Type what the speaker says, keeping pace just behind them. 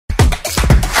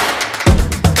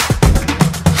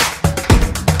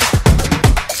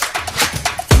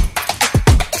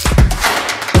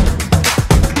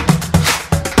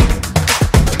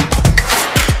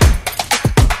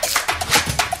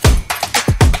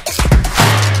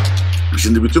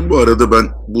Şimdi bütün bu arada ben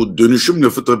bu dönüşüm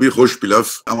lafı tabii hoş bir laf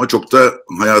ama çok da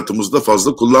hayatımızda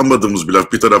fazla kullanmadığımız bir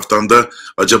laf. Bir taraftan da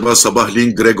acaba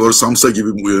sabahleyin Gregor Samsa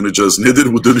gibi mi uyanacağız?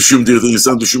 Nedir bu dönüşüm diye de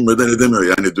insan düşünmeden edemiyor.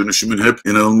 Yani dönüşümün hep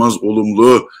inanılmaz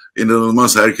olumlu,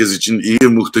 inanılmaz herkes için iyi,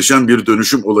 muhteşem bir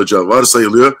dönüşüm olacağı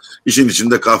varsayılıyor. İşin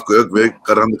içinde Kafka yok ve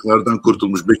karanlıklardan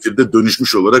kurtulmuş Bekir de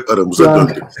dönüşmüş olarak aramıza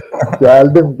döndü.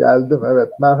 Geldim evet,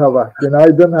 merhaba,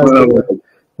 günaydın herkese.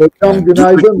 Hocam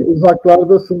günaydın,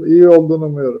 uzaklardasın, iyi olduğunu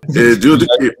umuyorum. Diyorduk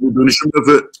ki bu dönüşüm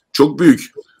lafı çok büyük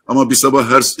ama bir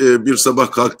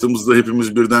sabah kalktığımızda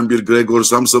hepimiz birden bir Gregor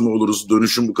Samsa mı oluruz?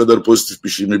 Dönüşüm bu kadar pozitif bir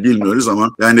şey mi bilmiyoruz ama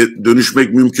yani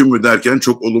dönüşmek mümkün mü derken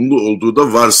çok olumlu olduğu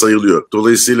da varsayılıyor.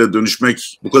 Dolayısıyla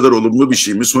dönüşmek bu kadar olumlu bir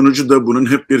şey mi? Sonucu da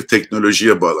bunun hep bir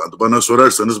teknolojiye bağlandı. Bana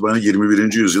sorarsanız bana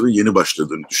 21. yüzyılın yeni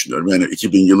başladığını düşünüyorum. Yani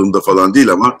 2000 yılında falan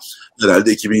değil ama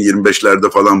herhalde 2025'lerde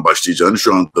falan başlayacağını,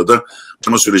 şu anda da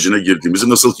açma sürecine girdiğimizi,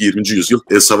 nasıl ki 20. yüzyıl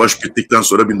savaş bittikten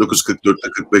sonra 1944'te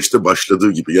 45'te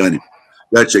başladığı gibi, yani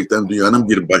gerçekten dünyanın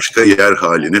bir başka yer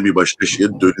haline, bir başka şeye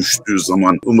dönüştüğü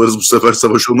zaman, umarız bu sefer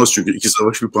savaş olmaz çünkü iki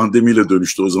savaş bir pandemiyle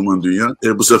dönüştü o zaman dünya.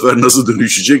 Bu sefer nasıl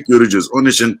dönüşecek göreceğiz. Onun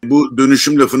için bu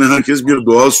dönüşüm lafını herkes bir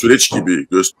doğal süreç gibi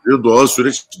gösteriyor. Doğal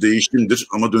süreç değişimdir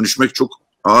ama dönüşmek çok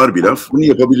ağır bir laf. Bunu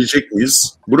yapabilecek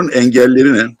miyiz? Bunun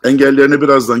engelleri ne? Engellerine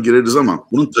birazdan gireriz ama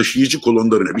bunun taşıyıcı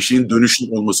kolonlarına, bir şeyin dönüşüm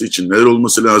olması için neler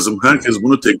olması lazım? Herkes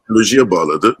bunu teknolojiye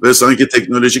bağladı ve sanki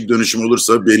teknolojik dönüşüm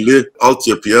olursa belli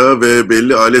altyapıya ve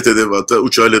belli alet edevata,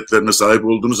 uç aletlerine sahip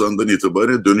olduğunuz andan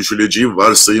itibaren dönüşüleceği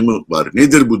varsayımı var.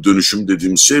 Nedir bu dönüşüm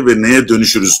dediğimiz şey ve neye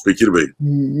dönüşürüz Bekir Bey?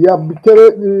 Ya bir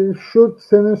kere şu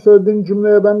senin söylediğin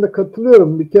cümleye ben de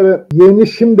katılıyorum. Bir kere yeni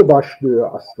şimdi başlıyor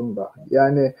aslında.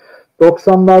 Yani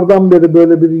 90'lardan beri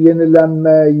böyle bir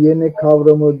yenilenme, yeni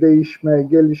kavramı, değişme,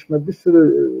 gelişme, bir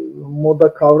sürü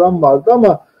moda kavram vardı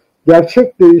ama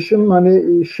gerçek değişim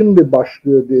hani şimdi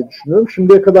başlıyor diye düşünüyorum.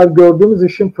 Şimdiye kadar gördüğümüz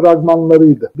işin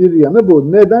fragmanlarıydı. Bir yanı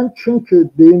bu. Neden? Çünkü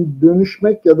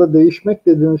dönüşmek ya da değişmek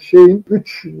dediğimiz şeyin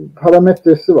 3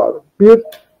 parametresi var. 1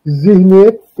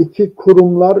 zihniyet, 2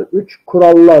 kurumlar, 3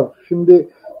 kurallar. Şimdi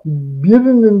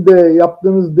birinin de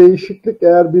yaptığınız değişiklik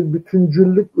eğer bir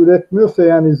bütüncüllük üretmiyorsa,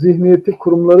 yani zihniyeti,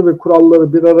 kurumları ve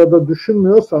kuralları bir arada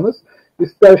düşünmüyorsanız,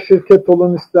 ister şirket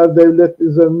olun, ister devlet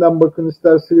üzerinden bakın,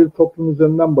 ister sivil toplum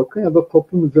üzerinden bakın ya da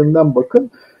toplum üzerinden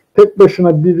bakın, tek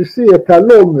başına birisi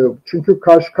yeterli olmuyor. Çünkü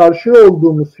karşı karşıya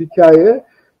olduğumuz hikaye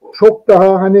çok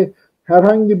daha hani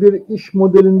herhangi bir iş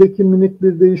modelindeki minik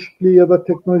bir değişikliği ya da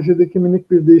teknolojideki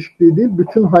minik bir değişikliği değil,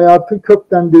 bütün hayatı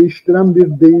kökten değiştiren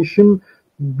bir değişim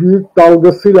büyük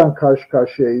dalgasıyla karşı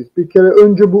karşıyayız. Bir kere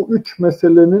önce bu 3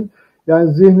 meselenin,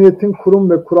 yani zihniyetin, kurum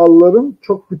ve kuralların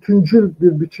çok bütüncül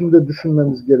bir biçimde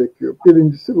düşünmemiz gerekiyor.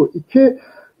 Birincisi bu. 2,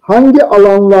 hangi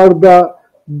alanlarda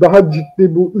daha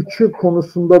ciddi bu 3'ü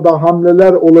konusunda da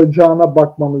hamleler olacağına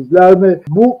bakmamız. Yani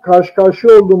bu karşı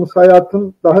karşıya olduğumuz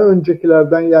hayatın daha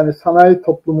öncekilerden, yani sanayi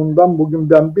toplumundan, bugün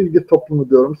ben bilgi toplumu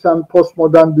diyorum. Sen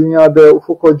postmodern dünyada,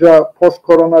 Ufuk Hoca post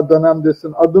korona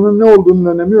dönemdesin. Adının ne olduğunun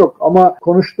önemi yok. Ama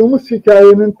konuştuğumuz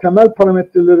hikayenin temel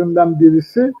parametrelerinden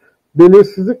birisi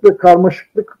belirsizlik ve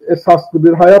karmaşıklık esaslı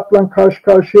bir hayatla karşı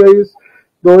karşıyayız.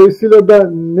 Dolayısıyla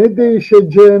da ne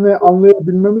değişeceğini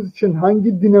anlayabilmemiz için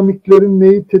hangi dinamiklerin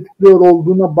neyi tetikliyor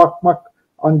olduğuna bakmak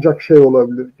ancak şey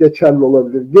olabilir, geçerli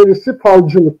olabilir. Gerisi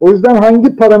falcılık. O yüzden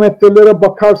hangi parametrelere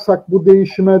bakarsak bu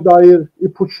değişime dair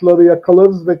ipuçları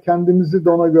yakalarız ve kendimizi de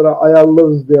ona göre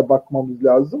ayarlarız diye bakmamız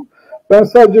lazım. Ben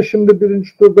sadece şimdi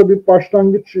birinci turda bir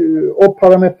başlangıç, o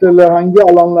parametreler, hangi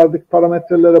alanlardaki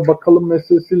parametrelere bakalım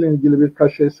meselesiyle ilgili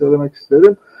birkaç şey söylemek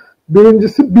isterim.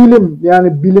 Birincisi bilim,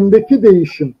 yani bilimdeki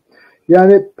değişim.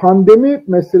 Yani pandemi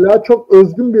mesela çok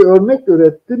özgün bir örnek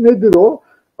üretti. Nedir o?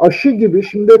 Aşı gibi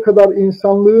şimdiye kadar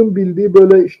insanlığın bildiği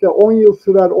böyle işte 10 yıl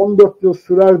sürer, 14 yıl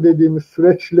sürer dediğimiz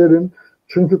süreçlerin,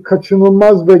 çünkü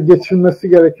kaçınılmaz ve geçilmesi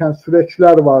gereken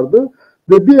süreçler vardı.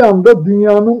 Ve bir anda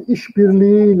dünyanın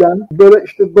işbirliğiyle böyle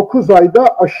işte 9 ayda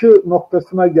aşı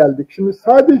noktasına geldik. Şimdi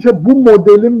sadece bu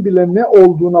modelin bile ne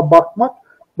olduğuna bakmak,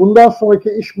 bundan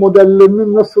sonraki iş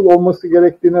modellerinin nasıl olması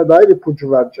gerektiğine dair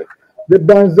ipucu verecek. Ve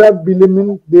benzer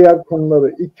bilimin diğer konuları.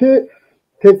 2,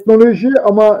 teknoloji,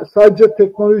 ama sadece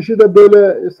teknoloji de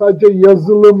böyle sadece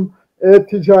yazılım,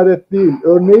 ticaret değil.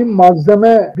 Örneğin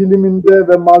malzeme biliminde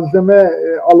ve malzeme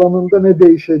alanında ne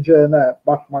değişeceğine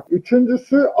bakmak.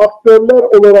 Üçüncüsü,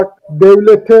 aktörler olarak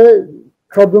devlete,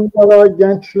 kadınlara,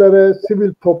 gençlere,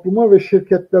 sivil topluma ve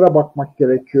şirketlere bakmak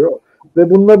gerekiyor. Ve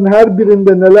bunların her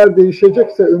birinde neler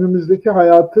değişecekse önümüzdeki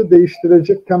hayatı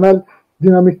değiştirecek temel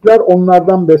dinamikler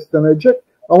onlardan beslenecek.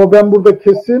 Ama ben burada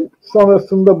kesin,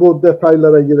 sonrasında bu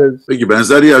detaylara gireriz. Peki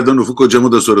benzer yerden Ufuk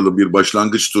Hocamı da soralım bir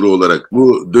başlangıç turu olarak.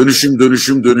 Bu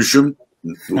dönüşüm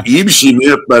Bu iyi bir şey mi?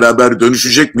 Hep beraber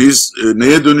dönüşecek miyiz?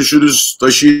 Neye dönüşürüz?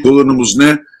 Taşı kolonumuz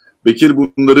ne? Bekir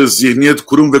bunları zihniyet,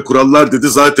 kurum ve kurallar dedi.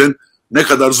 Zaten ne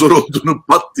kadar zor olduğunu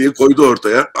pat diye koydu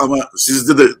ortaya. Ama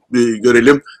sizde de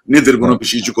görelim nedir bunun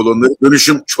taşıyıcı kolonları?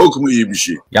 Dönüşüm çok mu iyi bir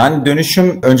şey? Yani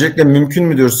dönüşüm öncelikle mümkün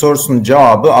müdür sorusunun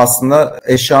cevabı aslında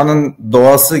eşyanın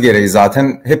doğası gereği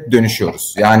zaten hep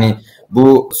dönüşüyoruz. Yani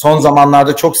bu son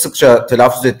zamanlarda çok sıkça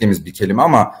telaffuz ettiğimiz bir kelime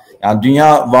ama yani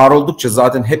dünya var oldukça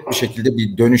zaten hep bir şekilde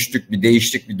bir dönüştük, bir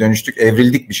değiştik, bir dönüştük,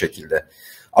 evrildik bir şekilde.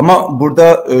 Ama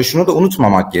burada şunu da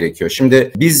unutmamak gerekiyor.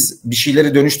 Şimdi biz bir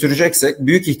şeyleri dönüştüreceksek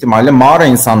büyük ihtimalle mağara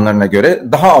insanlarına göre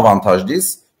daha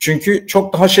avantajlıyız. Çünkü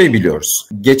çok daha şey biliyoruz.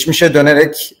 Geçmişe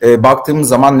dönerek baktığımız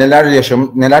zaman neler yaşamış,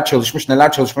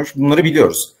 neler çalışmış bunları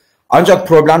biliyoruz. Ancak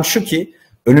problem şu ki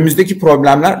önümüzdeki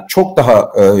problemler çok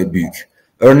daha büyük.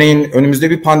 Örneğin önümüzde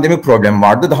bir pandemi problemi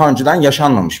vardı. Daha önceden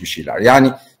yaşanmamış bir şeyler.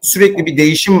 Yani sürekli bir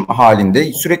değişim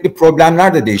halinde, sürekli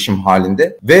problemler de değişim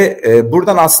halinde ve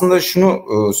buradan aslında şunu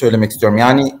söylemek istiyorum.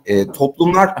 Yani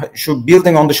toplumlar şu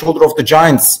building on the shoulder of the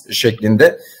giants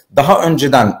şeklinde daha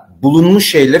önceden bulunmuş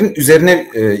şeylerin üzerine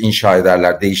inşa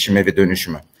ederler değişimi ve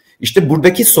dönüşümü. İşte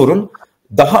buradaki sorun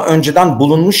daha önceden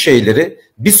bulunmuş şeyleri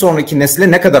bir sonraki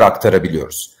nesile ne kadar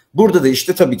aktarabiliyoruz? Burada da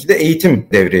işte tabii ki de eğitim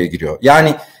devreye giriyor.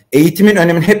 Yani eğitimin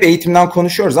önemini hep eğitimden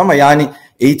konuşuyoruz ama yani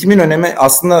eğitimin önemi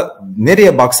aslında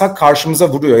nereye baksak karşımıza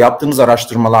vuruyor yaptığımız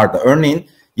araştırmalarda. Örneğin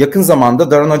yakın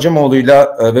zamanda Daran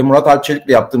Acemoğlu'yla ve Murat Alpçelik'le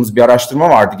yaptığımız bir araştırma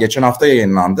vardı. Geçen hafta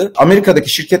yayınlandı. Amerika'daki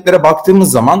şirketlere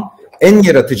baktığımız zaman en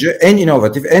yaratıcı, en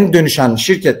inovatif, en dönüşen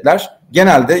şirketler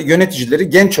genelde yöneticileri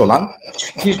genç olan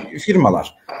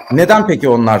firmalar. Neden peki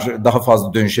onlar daha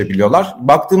fazla dönüşebiliyorlar?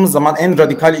 Baktığımız zaman en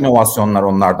radikal inovasyonlar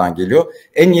onlardan geliyor.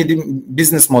 En yeni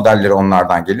business modelleri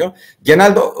onlardan geliyor.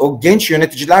 Genelde o genç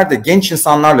yöneticiler de genç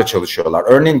insanlarla çalışıyorlar.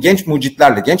 Örneğin genç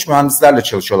mucitlerle, genç mühendislerle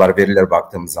çalışıyorlar verilere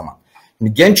baktığımız zaman.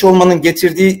 Genç olmanın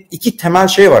getirdiği iki temel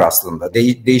şey var aslında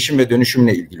değişim ve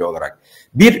dönüşümle ilgili olarak.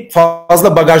 Bir,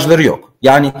 fazla bagajları yok.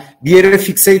 Yani bir yere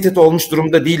fixated olmuş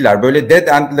durumda değiller. Böyle dead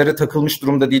end'lere takılmış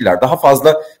durumda değiller. Daha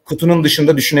fazla kutunun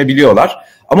dışında düşünebiliyorlar.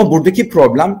 Ama buradaki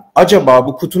problem acaba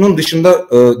bu kutunun dışında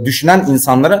düşünen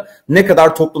insanlara ne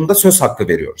kadar toplumda söz hakkı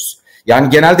veriyoruz? Yani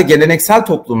genelde geleneksel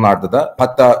toplumlarda da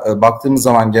hatta baktığımız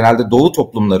zaman genelde doğu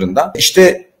toplumlarında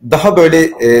işte daha böyle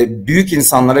büyük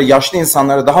insanlara, yaşlı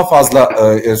insanlara daha fazla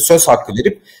söz hakkı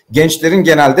verip gençlerin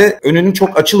genelde önünün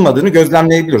çok açılmadığını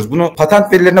gözlemleyebiliyoruz. Bunu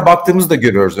patent verilerine baktığımızda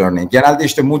görüyoruz örneğin. Genelde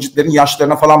işte mucitlerin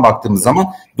yaşlarına falan baktığımız zaman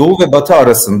doğu ve batı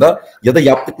arasında ya da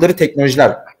yaptıkları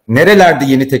teknolojiler, nerelerde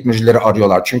yeni teknolojileri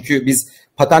arıyorlar? Çünkü biz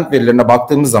patent verilerine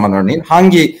baktığımız zaman örneğin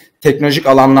hangi teknolojik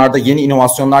alanlarda yeni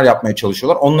inovasyonlar yapmaya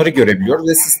çalışıyorlar onları görebiliyoruz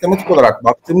ve sistematik olarak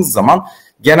baktığımız zaman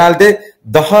genelde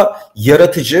daha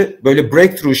yaratıcı böyle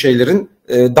breakthrough şeylerin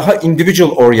daha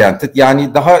individual oriented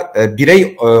yani daha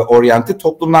birey oriented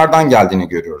toplumlardan geldiğini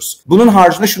görüyoruz. Bunun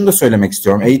haricinde şunu da söylemek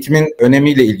istiyorum eğitimin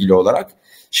önemiyle ilgili olarak.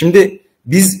 Şimdi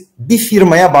biz bir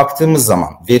firmaya baktığımız zaman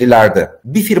verilerde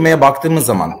bir firmaya baktığımız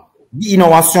zaman bir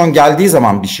inovasyon geldiği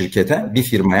zaman bir şirkete, bir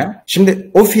firmaya,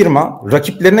 şimdi o firma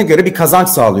rakiplerine göre bir kazanç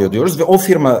sağlıyor diyoruz ve o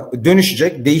firma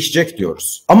dönüşecek, değişecek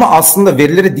diyoruz. Ama aslında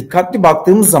verilere dikkatli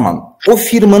baktığımız zaman o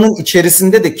firmanın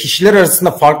içerisinde de kişiler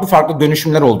arasında farklı farklı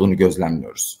dönüşümler olduğunu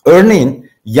gözlemliyoruz. Örneğin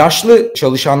yaşlı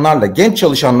çalışanlarla genç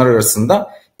çalışanlar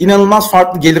arasında inanılmaz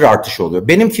farklı gelir artışı oluyor.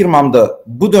 Benim firmamda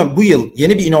bu yıl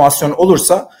yeni bir inovasyon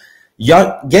olursa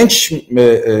ya genç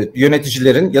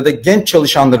yöneticilerin ya da genç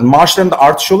çalışanların maaşlarında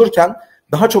artış olurken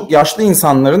daha çok yaşlı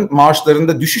insanların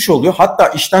maaşlarında düşüş oluyor. Hatta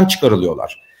işten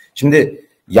çıkarılıyorlar. Şimdi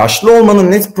yaşlı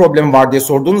olmanın ne problemi var diye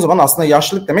sorduğunuz zaman aslında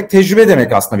yaşlılık demek tecrübe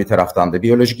demek aslında bir taraftan da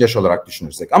biyolojik yaş olarak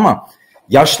düşünürsek. Ama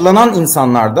yaşlanan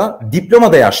insanlar da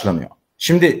diploma da yaşlanıyor.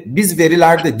 Şimdi biz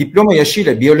verilerde diploma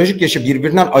yaşıyla biyolojik yaşı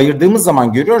birbirinden ayırdığımız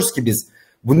zaman görüyoruz ki biz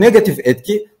bu negatif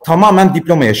etki tamamen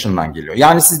diploma yaşından geliyor.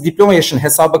 Yani siz diploma yaşını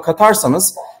hesaba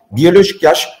katarsanız biyolojik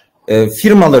yaş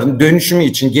firmaların dönüşümü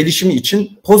için, gelişimi için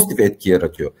pozitif etki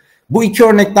yaratıyor. Bu iki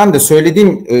örnekten de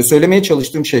söylemeye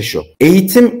çalıştığım şey şu.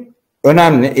 Eğitim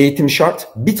önemli, eğitim şart.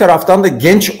 Bir taraftan da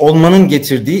genç olmanın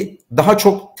getirdiği daha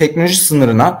çok teknoloji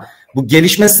sınırına, bu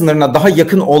gelişme sınırına daha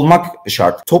yakın olmak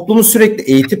şart. Toplumu sürekli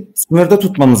eğitip sınırda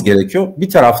tutmamız gerekiyor. Bir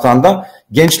taraftan da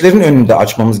gençlerin önünde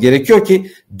açmamız gerekiyor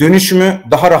ki dönüşümü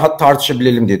daha rahat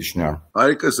tartışabilelim diye düşünüyorum.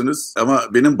 Harikasınız ama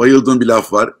benim bayıldığım bir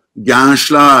laf var.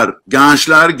 Gençler,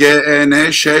 gençler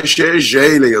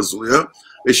G-E-N-Ş-Ş-J ile yazılıyor.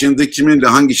 Ve şimdi kiminle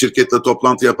hangi şirketle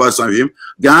toplantı yaparsam yapayım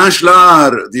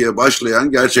gençler diye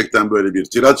başlayan gerçekten böyle bir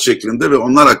tirat şeklinde ve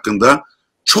onlar hakkında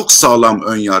çok sağlam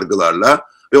ön yargılarla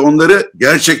ve onları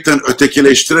gerçekten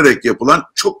ötekileştirerek yapılan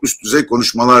çok üst düzey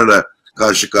konuşmalarla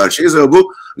karşı karşıyayız. Ve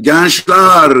bu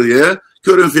gençler diye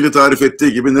körün fili tarif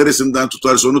ettiği gibi neresinden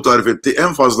tutarsa onu tarif ettiği,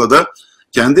 en fazla da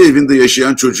kendi evinde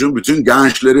yaşayan çocuğun bütün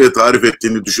gençleri tarif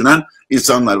ettiğini düşünen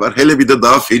insanlar var. Hele bir de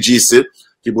daha fecisi,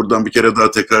 ki buradan bir kere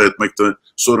daha tekrar etmekte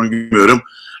sorun görmüyorum.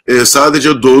 Sadece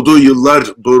doğduğu yıllar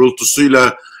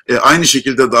doğrultusuyla aynı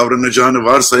şekilde davranacağını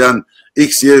varsayan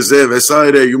X, Y, Z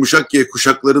vesaire yumuşak Y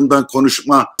kuşaklarından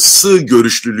konuşma sığ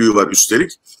görüşlülüğü var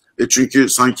üstelik. Çünkü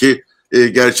sanki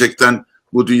gerçekten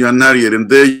bu dünyanın her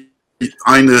yerinde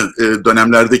aynı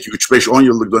dönemlerdeki 3-5-10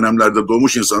 yıllık dönemlerde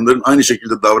doğmuş insanların aynı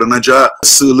şekilde davranacağı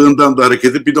sığlığından da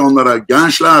hareket edip bir de onlara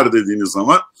gençler dediğiniz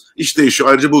zaman iş değişiyor.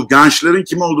 Ayrıca bu gençlerin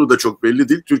kim olduğu da çok belli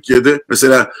değil. Türkiye'de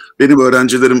mesela benim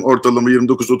öğrencilerim ortalama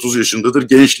 29-30 yaşındadır.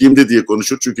 Gençliğimde diye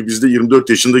konuşur. Çünkü bizde 24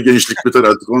 yaşında gençlik biter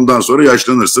artık. Ondan sonra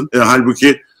yaşlanırsın.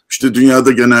 Halbuki işte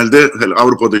dünyada genelde,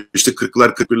 Avrupa'da işte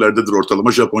 40'lar 41'lerdedir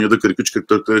ortalama. Japonya'da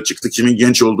 43-44'lere çıktı. Kimin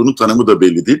genç olduğunu tanımı da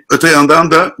belli değil. Öte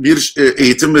yandan da bir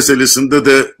eğitim meselesinde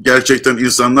de gerçekten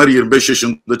insanlar 25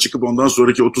 yaşında çıkıp ondan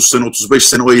sonraki 30 sene 35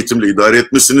 sene o eğitimle idare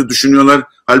etmesini düşünüyorlar.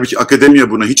 Halbuki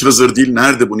akademiye buna hiç hazır değil.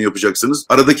 Nerede bunu yapacaksınız?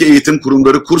 Aradaki eğitim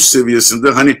kurumları kurs seviyesinde,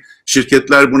 hani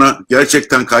şirketler buna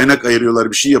gerçekten kaynak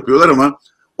ayırıyorlar, bir şey yapıyorlar ama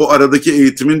o aradaki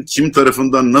eğitimin kim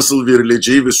tarafından nasıl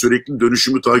verileceği ve sürekli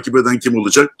dönüşümü takip eden kim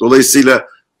olacak? Dolayısıyla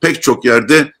pek çok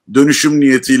yerde dönüşüm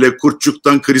niyetiyle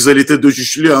kurtçuktan krizalite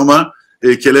dönüşülüyor ama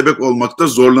kelebek olmakta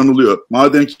zorlanılıyor.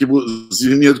 Madem ki bu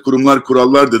zihniyet, kurumlar,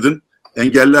 kurallar dedin,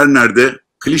 engeller nerede?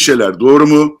 Klişeler doğru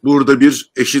mu? Burada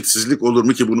bir eşitsizlik olur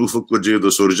mu, ki bunu Ufuk Hoca'ya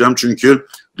da soracağım. Çünkü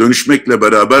dönüşmekle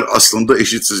beraber aslında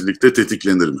eşitsizlik de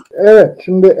tetiklenir mi? Evet,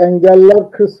 şimdi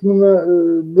engeller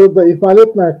kısmını da ihmal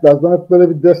etmemek lazım. Hep böyle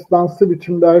bir destansı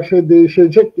biçimde her şey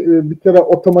değişecek. Bir kere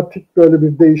otomatik böyle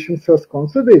bir değişim söz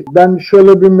konusu değil. Ben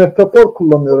şöyle bir metafor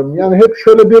kullanıyorum. Yani hep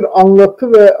şöyle bir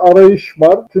anlatı ve arayış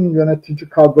var. Tüm yönetici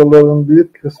kadroların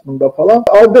büyük kısmında falan.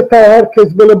 Adeta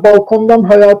herkes böyle balkondan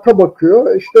hayata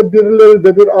bakıyor. İşte birileri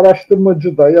de bir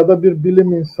araştırmacı da ya da bir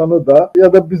bilim insanı da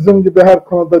ya da bizim gibi her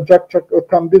konuda cak cak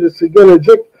öten birisi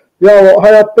gelecek. Ya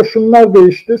hayatta şunlar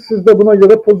değişti, siz de buna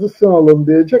göre pozisyon alın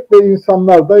diyecek ve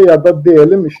insanlar da ya da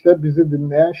diyelim işte bizi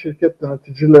dinleyen şirket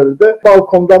yöneticileri de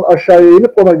balkondan aşağıya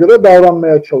inip ona göre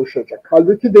davranmaya çalışacak.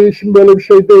 Halbuki değişim böyle bir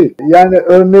şey değil. Yani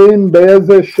örneğin beyaz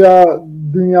eşya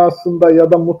dünyasında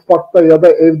ya da mutfakta ya da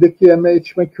evdeki yeme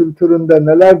içme kültüründe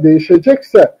neler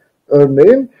değişecekse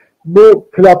örneğin bu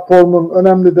platformun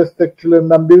önemli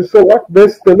destekçilerinden birisi olarak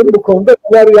Vestel'in bu konuda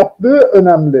neler yaptığı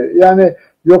önemli. Yani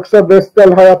yoksa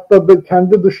Vestel hayatta da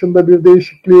kendi dışında bir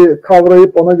değişikliği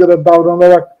kavrayıp ona göre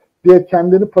davranarak diye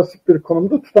kendini pasif bir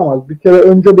konumda tutamaz. Bir kere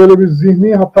önce böyle bir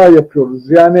zihni hata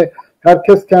yapıyoruz. Yani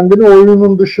herkes kendini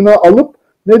oyunun dışına alıp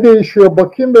ne değişiyor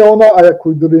bakayım ve ona ayak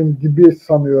uydurayım gibi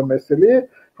sanıyor meseleyi.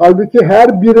 Halbuki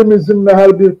her birimizin ve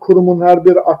her bir kurumun, her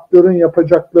bir aktörün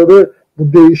yapacakları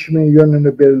bu değişimin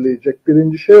yönünü belirleyecek.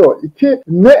 Birinci şey o. İki,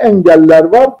 ne engeller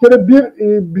var? Bir kere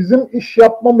bizim iş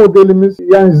yapma modelimiz,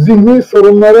 yani zihni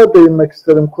sorunlara değinmek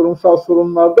isterim. Kurumsal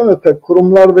sorunlardan öte,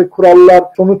 kurumlar ve kurallar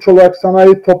sonuç olarak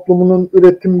sanayi toplumunun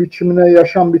üretim biçimine,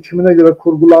 yaşam biçimine göre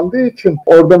kurgulandığı için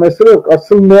orada mesele yok.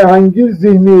 Asıl hangi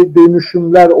zihni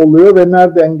dönüşümler oluyor ve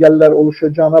nerede engeller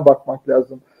oluşacağına bakmak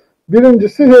lazım.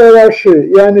 Birincisi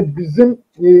hiyerarşi. Yani bizim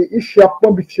iş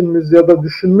yapma biçimimiz ya da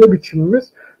düşünme biçimimiz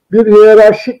bir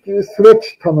hiyerarşik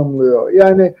süreç tanımlıyor.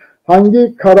 Yani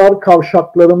hangi karar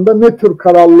kavşaklarında ne tür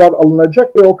kararlar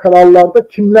alınacak ve o kararlarda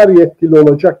kimler yetkili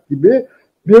olacak gibi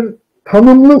bir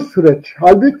tanımlı süreç.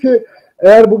 Halbuki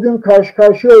eğer bugün karşı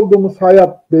karşıya olduğumuz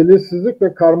hayat belirsizlik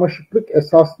ve karmaşıklık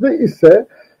esaslı ise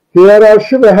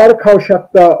hiyerarşi ve her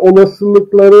kavşakta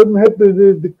olasılıkların hep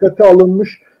dikkate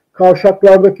alınmış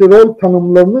kavşaklardaki rol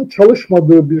tanımlarının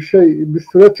çalışmadığı bir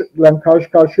süreçle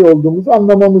karşı karşıya olduğumuzu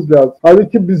anlamamız lazım.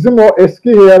 Halbuki bizim o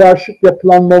eski hiyerarşik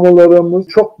yapılanmalarımız,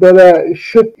 çok böyle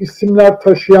şık isimler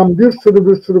taşıyan bir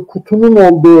sürü kutunun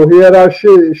olduğu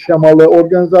hiyerarşi şemalı,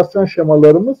 organizasyon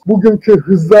şemalarımız bugünkü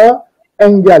hıza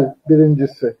engel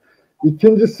birincisi.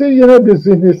 İkincisi yine bir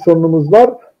zihni sorunumuz var.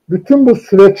 Bütün bu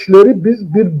süreçleri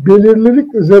biz bir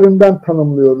belirlilik üzerinden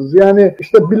tanımlıyoruz. Yani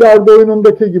işte bilardo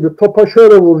oyunundaki gibi topa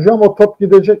şöyle vuracağım, o top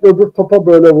gidecek, öbür topa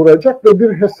böyle vuracak ve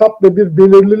bir hesap ve bir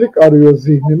belirlilik arıyor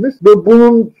zihnimiz. Ve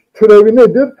bunun türevi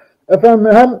nedir? Efendim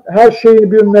hem her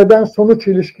şeyi bir neden-sonuç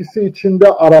ilişkisi içinde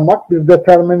aramak, bir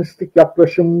deterministik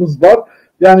yaklaşımımız var.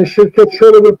 Yani şirket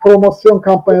şöyle bir promosyon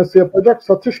kampanyası yapacak,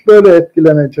 satış böyle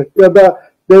etkilenecek. Ya da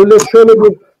devlet şöyle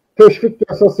bir teşvik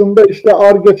yasasında işte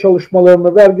Ar-Ge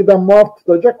çalışmalarını vergiden muaf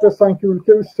tutacak ve sanki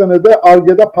ülke 3 senede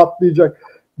Ar-Ge'de patlayacak.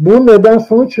 Bu neden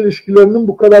sonuç ilişkilerinin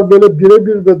bu kadar böyle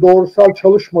birebir ve doğrusal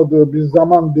çalışmadığı bir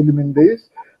zaman dilimindeyiz.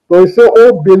 Dolayısıyla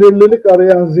o belirlilik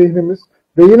arayan zihnimiz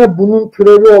ve yine bunun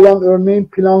türevi olan örneğin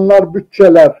planlar,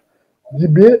 bütçeler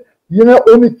gibi yine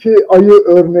 12 ayı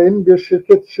örneğin bir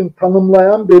şirket için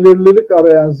tanımlayan, belirlilik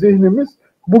arayan zihnimiz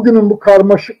bugünün bu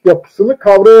karmaşık yapısını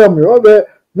kavrayamıyor ve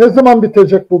ne zaman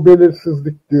bitecek bu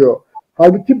belirsizlik diyor.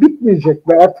 Halbuki bitmeyecek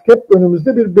ve artık hep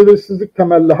önümüzde bir belirsizlik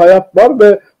temelli hayat var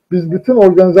ve biz bütün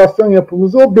organizasyon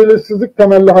yapımızı o belirsizlik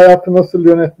temelli hayatı nasıl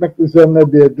yönetmek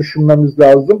üzerine diye düşünmemiz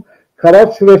lazım. Karar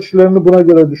süreçlerini buna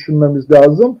göre düşünmemiz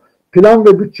lazım. Plan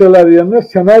ve bütçeler yerine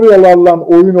senaryolarla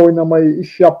oyun oynamayı,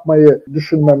 iş yapmayı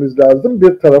düşünmemiz lazım.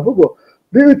 Bir tarafı bu.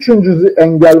 Bir üçüncü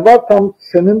engel var, tam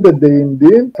senin de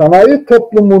değindiğin. Sanayi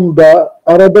toplumunda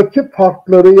aradaki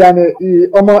farkları, yani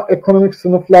ama ekonomik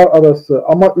sınıflar arası,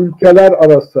 ama ülkeler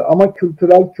arası, ama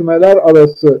kültürel kümeler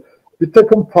arası bir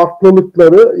takım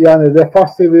farklılıkları, yani refah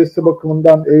seviyesi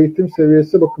bakımından, eğitim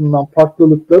seviyesi bakımından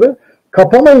farklılıkları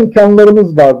kapama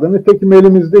imkanlarımız vardı. Nitekim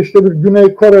elimizde işte bir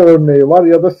Güney Kore örneği var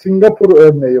ya da Singapur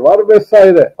örneği var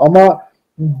vesaire. Ama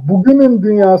bugünün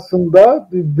dünyasında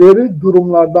veri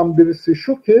durumlardan birisi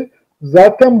şu ki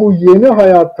zaten bu yeni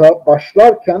hayata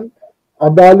başlarken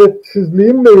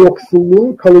adaletsizliğin ve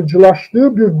yoksulluğun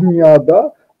kalıcılaştığı bir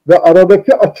dünyada ve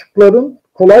aradaki açıkların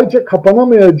kolayca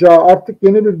kapanamayacağı, artık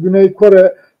yeni bir Güney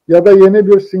Kore ya da yeni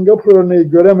bir Singapur örneği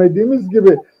göremediğimiz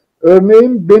gibi,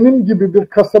 örneğin benim gibi bir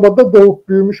kasabada doğup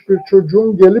büyümüş bir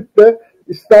çocuğun gelip de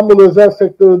İstanbul özel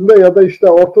sektöründe ya da işte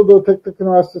Orta Doğu Teknik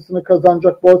Üniversitesi'ni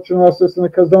kazanacak, Boğaziçi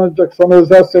Üniversitesi'ni kazanacak, sonra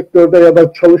özel sektörde ya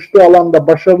da çalıştığı alanda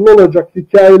başarılı olacak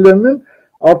hikayelerinin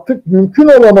artık mümkün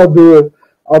olamadığı,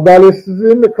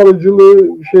 adaletsizliğin ve kalıcılığı,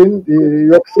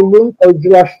 yoksulluğun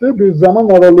kalıcılaştığı bir zaman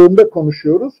aralığında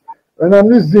konuşuyoruz.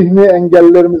 Önemli zihni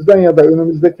engellerimizden ya da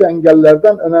önümüzdeki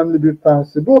engellerden önemli bir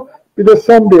tanesi bu. Bir de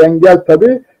son bir engel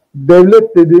tabii,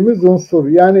 devlet dediğimiz unsur.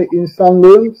 Yani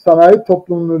insanlığın sanayi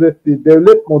toplumunun ürettiği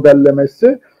devlet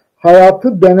modellemesi,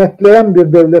 hayatı denetleyen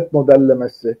bir devlet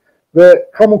modellemesi. Ve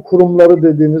kamu kurumları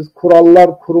dediğimiz,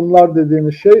 kurallar, kurumlar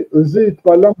dediğimiz şey özü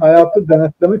itibariyle hayatı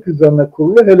denetlemek üzerine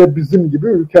kurulu, hele bizim gibi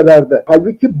ülkelerde.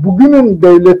 Halbuki bugünün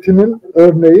devletinin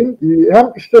örneğin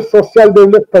hem işte sosyal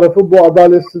devlet tarafı bu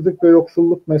adaletsizlik ve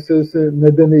yoksulluk meselesi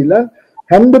nedeniyle,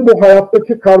 hem de bu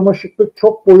hayattaki karmaşıklık,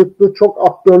 çok boyutlu, çok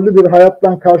aktörlü bir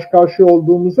hayattan karşı karşıya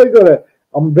olduğumuza göre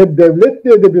ve devlet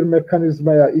diye de bir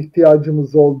mekanizmaya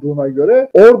ihtiyacımız olduğuna göre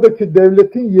oradaki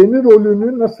devletin yeni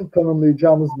rolünü nasıl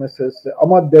tanımlayacağımız meselesi.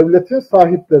 Ama devletin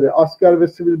sahipleri, asker ve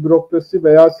sivil bürokrasi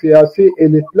veya siyasi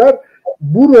elitler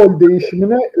bu rol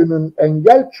değişimine önün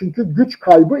engel, çünkü güç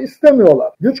kaybı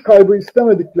istemiyorlar. Güç kaybı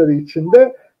istemedikleri için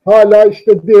de hala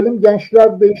işte diyelim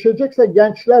gençler değişecekse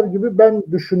gençler gibi ben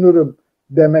düşünürüm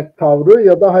demek tavrı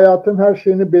ya da hayatın her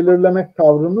şeyini belirlemek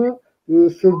tavrını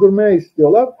sürdürmeye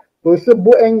istiyorlar. Dolayısıyla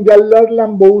bu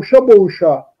engellerle boğuşa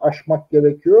boğuşa aşmak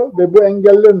gerekiyor ve bu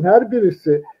engellerin her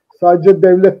birisi sadece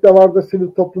devlette var da sivil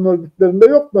toplum örgütlerinde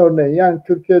yok mu örneğin? Yani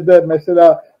Türkiye'de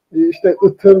mesela işte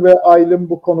Itır ve Aylin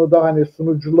bu konuda, hani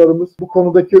sunucularımız, bu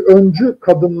konudaki öncü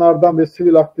kadınlardan ve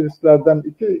sivil aktivistlerden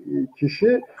iki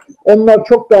kişi. Onlar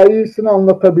çok daha iyisini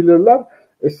anlatabilirler.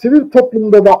 Sivil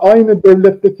toplumda da aynı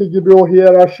devletteki gibi o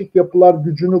hiyerarşik yapılar,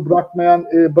 gücünü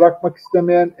bırakmak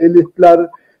istemeyen elitler,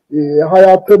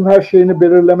 hayatın her şeyini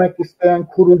belirlemek isteyen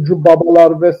kurucu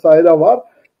babalar vesaire var.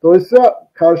 Dolayısıyla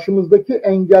karşımızdaki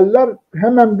engeller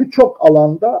hemen birçok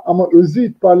alanda, ama özü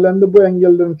itibariyle bu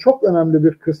engellerin çok önemli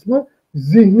bir kısmı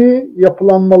zihni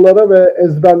yapılanmalara ve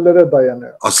ezberlere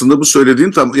dayanıyor. Aslında bu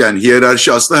söylediğin tam, yani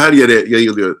hiyerarşi aslında her yere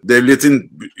yayılıyor.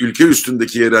 Devletin ülke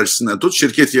üstündeki hiyerarşisinden tut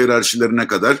şirket hiyerarşilerine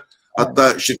kadar.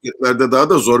 Hatta şirketlerde daha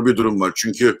da zor bir durum var.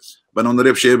 Çünkü ben onları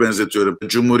hep şeye benzetiyorum.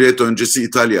 Cumhuriyet öncesi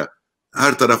İtalya.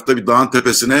 Her tarafta bir dağın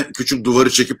tepesine küçük duvarı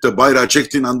çekip de bayrağı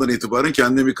çektiğin andan itibaren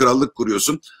kendine bir krallık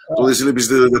kuruyorsun. Dolayısıyla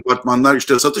bizde de departmanlar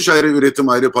işte satış ayrı, üretim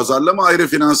ayrı, pazarlama ayrı,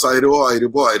 finans ayrı, o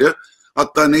ayrı, bu ayrı.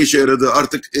 Hatta ne işe yaradığı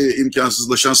artık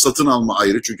imkansızlaşan satın alma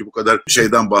ayrı. Çünkü bu kadar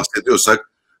şeyden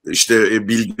bahsediyorsak, işte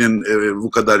bilginin bu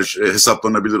kadar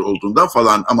hesaplanabilir olduğundan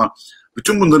falan, ama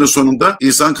bütün bunların sonunda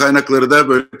insan kaynakları da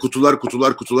böyle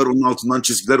kutular, onun altından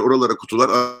çizgiler, oralara kutular,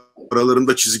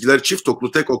 aralarında çizgiler, çift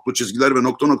oklu, tek oklu çizgiler ve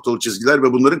nokta noktalı çizgiler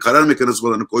ve bunların karar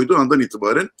mekanizmalarını koyduğu andan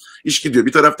itibaren iş gidiyor.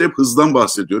 Bir tarafta hep hızdan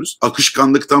bahsediyoruz,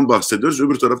 akışkanlıktan bahsediyoruz,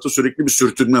 öbür tarafta sürekli bir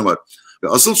sürtünme var. Ve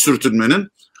asıl sürtünmenin,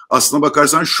 aslına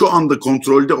bakarsan şu anda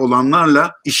kontrolde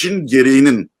olanlarla işin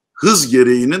gereğinin, hız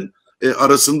gereğinin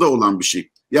arasında olan bir şey.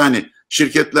 Yani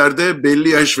şirketlerde belli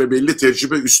yaş ve belli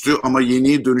tecrübe üstü ama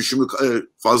yeni dönüşümü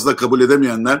fazla kabul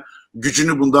edemeyenler,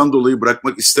 gücünü bundan dolayı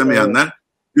bırakmak istemeyenler,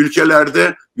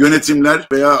 ülkelerde yönetimler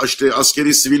veya işte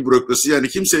askeri sivil bürokrasi, yani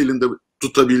kimse elinde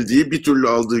tutabildiği, bir türlü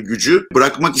aldığı gücü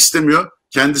bırakmak istemiyor.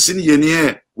 Kendisini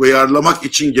yeniye uyarlamak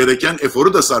için gereken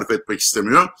eforu da sarf etmek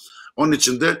istemiyor. Onun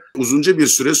için de uzunca bir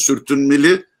süre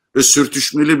sürtünmeli ve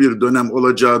sürtüşmeli bir dönem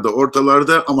olacağı da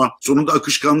ortalarda ama sonunda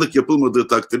akışkanlık yapılmadığı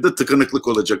takdirde tıkanıklık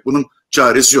olacak. Bunun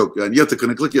çaresi yok. Yani ya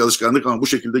tıkanıklık ya alışkanlık ama bu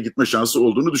şekilde gitme şansı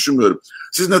olduğunu düşünmüyorum.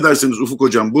 Siz ne dersiniz Ufuk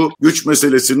Hocam? Bu güç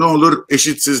meselesi ne olur?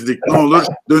 Eşitsizlik ne olur?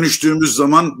 Dönüştüğümüz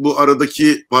zaman bu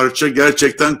aradaki parça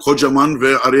gerçekten kocaman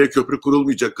ve araya köprü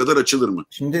kurulmayacak kadar açılır mı?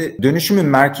 Şimdi dönüşümü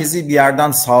merkezi bir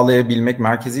yerden sağlayabilmek,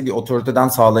 merkezi bir otoriteden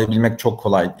sağlayabilmek çok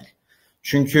kolay değil.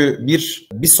 Çünkü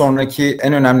bir sonraki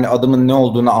en önemli adımın ne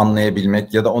olduğunu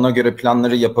anlayabilmek ya da ona göre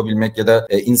planları yapabilmek ya da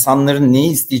insanların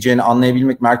neyi isteyeceğini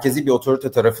anlayabilmek merkezi bir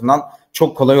otorite tarafından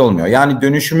çok kolay olmuyor. Yani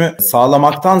dönüşümü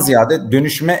sağlamaktan ziyade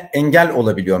dönüşüme engel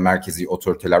olabiliyor merkezi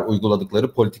otoriteler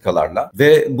uyguladıkları politikalarla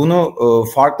ve bunu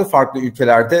farklı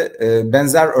ülkelerde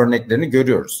benzer örneklerini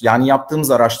görüyoruz. Yani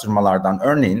yaptığımız araştırmalardan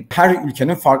örneğin her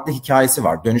ülkenin farklı hikayesi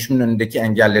var dönüşümün önündeki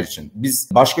engeller için. Biz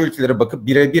başka ülkelere bakıp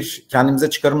birebir kendimize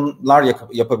çıkarımlar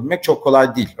yapabilmek çok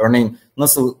kolay değil. Örneğin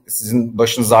nasıl sizin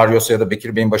başınız ağrıyorsa ya da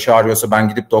Bekir Bey'in başı ağrıyorsa ben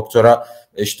gidip doktora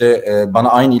bana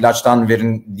aynı ilaçtan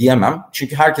verin diyemem.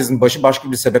 Çünkü herkesin başı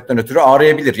başka bir sebepten ötürü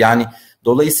ağrıyabilir. Yani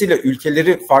dolayısıyla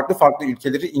farklı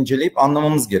ülkeleri inceleyip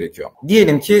anlamamız gerekiyor.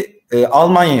 Diyelim ki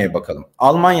Almanya'ya bakalım.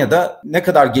 Almanya'da ne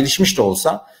kadar gelişmiş de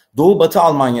olsa Doğu Batı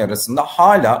Almanya arasında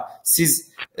hala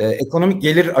siz ekonomik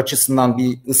gelir açısından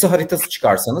bir ısı haritası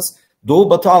çıkarsanız Doğu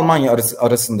Batı Almanya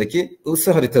arasındaki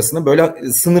ısı haritasını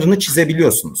böyle sınırını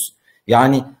çizebiliyorsunuz.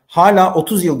 Yani hala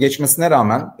 30 yıl geçmesine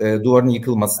rağmen duvarın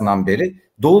yıkılmasından beri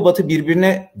Doğu Batı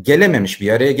birbirine gelememiş,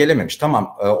 bir araya gelememiş.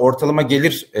 Tamam ortalama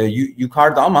gelir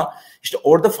yukarıda ama işte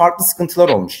orada farklı sıkıntılar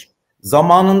olmuş.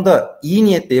 Zamanında iyi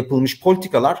niyetle yapılmış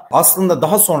politikalar aslında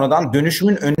daha sonradan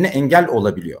dönüşümün önüne engel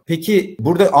olabiliyor. Peki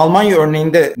burada Almanya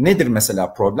örneğinde nedir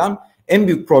mesela problem? En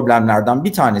büyük problemlerden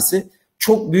bir tanesi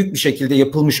çok büyük bir şekilde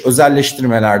yapılmış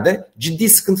özelleştirmelerde ciddi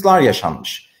sıkıntılar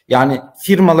yaşanmış. Yani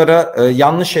firmalara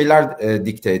yanlış şeyler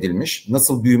dikte edilmiş.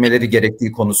 Nasıl büyümeleri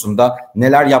gerektiği konusunda,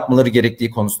 neler yapmaları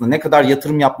gerektiği konusunda, ne kadar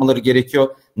yatırım yapmaları gerekiyor,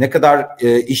 ne kadar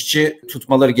işçi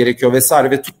tutmaları gerekiyor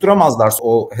vesaire ve tutturamazlarsa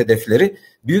o hedefleri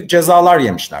büyük cezalar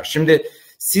yemişler. Şimdi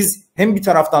siz hem bir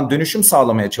taraftan dönüşüm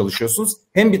sağlamaya çalışıyorsunuz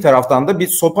hem bir taraftan da bir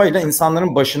sopayla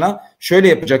insanların başına şöyle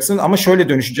yapacaksın ama şöyle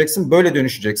dönüşeceksin, böyle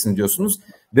dönüşeceksin diyorsunuz.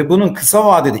 Ve bunun kısa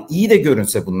vadede iyi de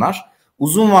görünse bunlar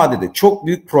uzun vadede çok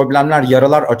büyük problemler,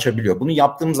 yaralar açabiliyor. Bunu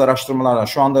yaptığımız araştırmalardan,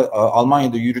 şu anda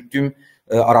Almanya'da yürüttüğüm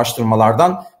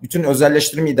araştırmalardan bütün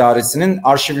özelleştirme idaresinin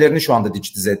arşivlerini şu anda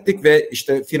dijitize ettik ve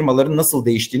işte firmaların nasıl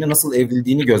değiştiğini, nasıl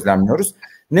evrildiğini gözlemliyoruz.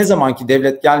 Ne zaman ki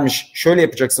devlet gelmiş şöyle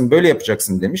yapacaksın, böyle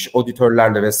yapacaksın demiş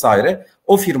auditörlerle vesaire,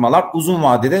 o firmalar uzun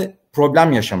vadede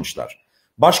problem yaşamışlar.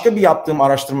 Başka bir yaptığım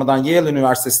araştırmadan Yale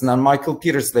Üniversitesi'nden Michael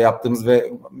Peters'la yaptığımız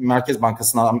ve Merkez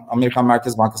Bankası'ndan, Amerikan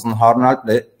Merkez Bankası'ndan Harun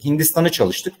Alp'le Hindistan'ı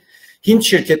çalıştık. Hint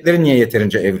şirketleri niye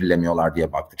yeterince evrilemiyorlar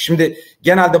diye baktık. Şimdi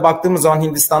genelde baktığımız zaman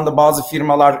Hindistan'da bazı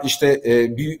firmalar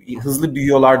hızlı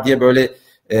büyüyorlar diye böyle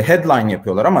headline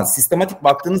yapıyorlar ama sistematik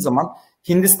baktığınız zaman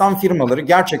Hindistan firmaları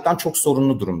gerçekten çok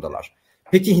sorunlu durumdalar.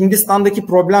 Peki Hindistan'daki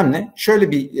problem ne?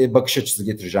 Şöyle bir bakış açısı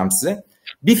getireceğim size.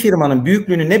 Bir firmanın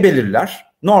büyüklüğünü ne belirler?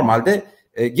 Normalde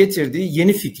getirdiği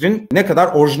yeni fikrin ne kadar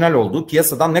orijinal olduğu,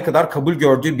 piyasadan ne kadar kabul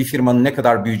gördüğü bir firmanın ne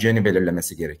kadar büyüyeceğini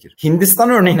belirlemesi gerekir. Hindistan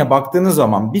örneğine baktığınız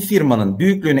zaman bir firmanın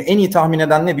büyüklüğünü en iyi tahmin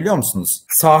eden ne biliyor musunuz?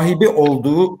 Sahibi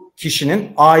olduğu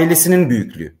kişinin ailesinin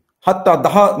büyüklüğü. Hatta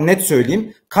daha net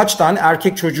söyleyeyim, kaç tane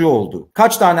erkek çocuğu olduğu.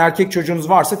 Kaç tane erkek çocuğunuz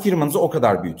varsa firmanızı o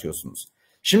kadar büyütüyorsunuz.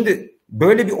 Şimdi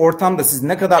böyle bir ortamda siz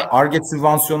ne kadar Ar-Ge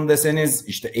sübvansiyonu deseniz,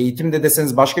 işte eğitim de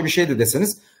deseniz, başka bir şey de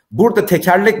deseniz, burada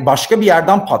tekerlek başka bir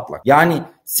yerden patlak. Yani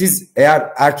siz eğer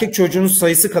erkek çocuğunuz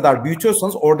sayısı kadar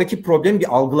büyütüyorsanız oradaki problemi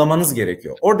bir algılamanız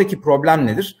gerekiyor. Oradaki problem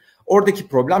nedir? Oradaki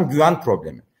problem güven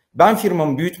problemi. Ben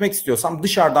firmamı büyütmek istiyorsam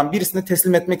dışarıdan birisine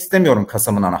teslim etmek istemiyorum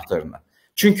kasamın anahtarını.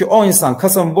 Çünkü o insan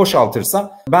kasamı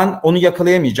boşaltırsa ben onu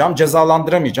yakalayamayacağım,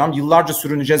 cezalandıramayacağım. Yıllarca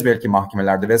sürüneceğiz belki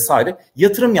mahkemelerde vesaire.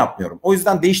 Yatırım yapmıyorum. O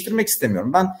yüzden değiştirmek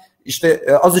istemiyorum. Ben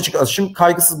azıcık aşım,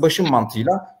 kaygısız başım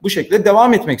mantığıyla bu şekilde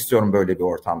devam etmek istiyorum böyle bir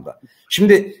ortamda.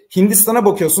 Şimdi Hindistan'a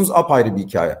bakıyorsunuz, apayrı bir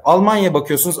hikaye. Almanya'ya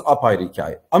bakıyorsunuz, apayrı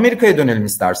hikaye. Amerika'ya dönelim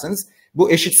isterseniz.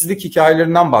 Bu eşitsizlik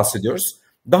hikayelerinden bahsediyoruz.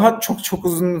 Daha çok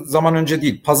uzun zaman önce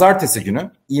değil, pazartesi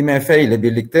günü IMF ile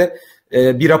birlikte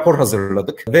bir rapor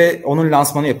hazırladık ve onun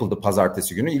lansmanı yapıldı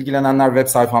pazartesi günü. İlgilenenler web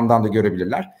sayfamdan da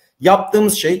görebilirler.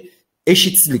 Yaptığımız şey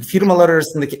eşitsizlik, firmalar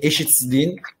arasındaki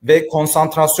eşitsizliğin ve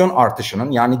konsantrasyon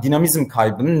artışının, yani dinamizm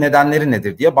kaybının nedenleri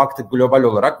nedir diye baktık global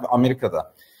olarak ve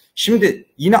Amerika'da. Şimdi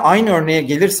yine aynı örneğe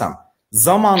gelirsem,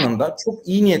 zamanında çok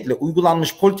iyi niyetle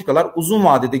uygulanmış politikalar uzun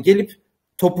vadede gelip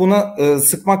topuğuna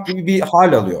sıkmak gibi bir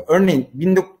hal alıyor.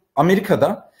 Örneğin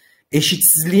Amerika'da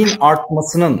eşitsizliğin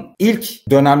artmasının ilk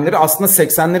dönemleri aslında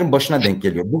 80'lerin başına denk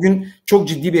geliyor. Bugün çok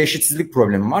ciddi bir eşitsizlik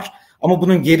problemi var. Ama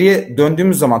bunun geriye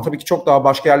döndüğümüz zaman tabii ki çok daha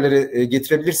başka yerlere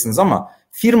getirebilirsiniz ama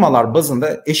firmalar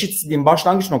bazında eşitsizliğin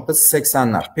başlangıç noktası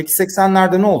 80'ler. Peki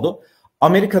 80'lerde ne oldu?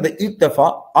 Amerika'da ilk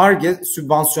defa Ar-Ge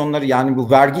sübvansiyonları, yani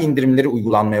bu vergi indirimleri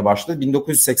uygulanmaya başladı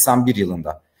 1981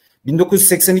 yılında.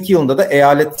 1982 yılında da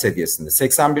eyalet seviyesinde,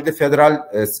 81'de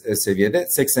federal seviyede,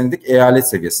 80'lik eyalet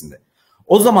seviyesinde.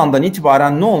 O zamandan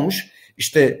itibaren ne olmuş?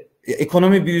 İşte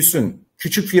ekonomi büyüsün,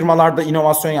 küçük firmalarda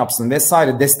inovasyon yapsın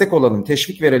vesaire, destek olalım,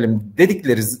 teşvik verelim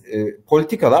dedikleri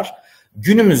politikalar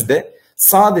günümüzde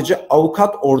sadece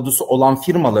avukat ordusu olan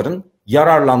firmaların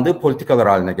yararlandığı politikalar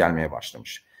haline gelmeye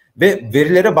başlamış. Ve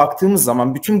verilere baktığımız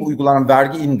zaman bütün bu uygulanan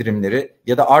vergi indirimleri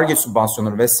ya da Ar-Ge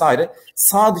sübvansiyonları vesaire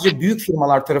sadece büyük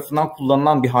firmalar tarafından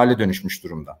kullanılan bir hale dönüşmüş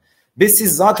durumda. Ve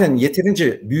siz zaten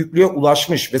yeterince büyüklüğe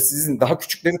ulaşmış ve sizin daha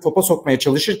küçükleri topa sokmaya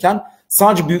çalışırken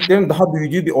sadece büyüklerin daha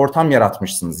büyüdüğü bir ortam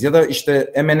yaratmışsınız. Ya da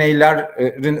işte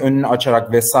M&A'lerin önünü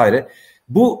açarak vesaire.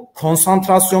 Bu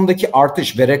konsantrasyondaki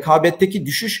artış ve rekabetteki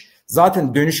düşüş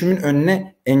zaten dönüşümün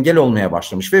önüne engel olmaya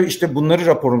başlamış. Ve işte bunları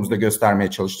raporumuzda göstermeye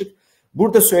çalıştık.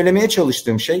 Burada söylemeye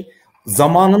çalıştığım şey,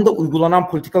 zamanında uygulanan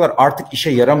politikalar artık işe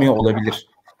yaramıyor olabilir.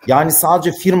 Yani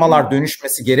sadece firmalar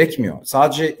dönüşmesi gerekmiyor.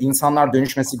 Sadece insanlar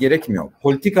dönüşmesi gerekmiyor.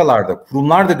 Politikalarda,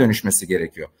 kurumlar da dönüşmesi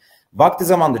gerekiyor. Vakti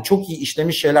zamanında çok iyi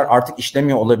işlemiş şeyler artık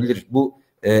işlemiyor olabilir. Bu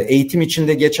eğitim için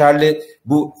de geçerli,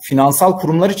 bu finansal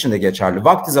kurumlar için de geçerli.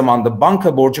 Vakti zamanında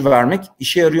banka borcu vermek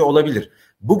işe yarıyor olabilir.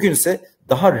 Bugünse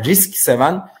daha risk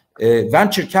seven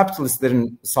venture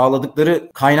capitalistlerin sağladıkları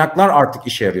kaynaklar artık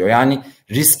işe yarıyor. Yani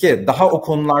riske daha o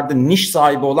konularda niş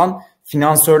sahibi olan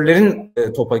finansörlerin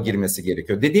topa girmesi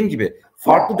gerekiyor. Dediğim gibi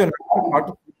farklı dönemlerde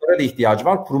farklı kurumlara da ihtiyacı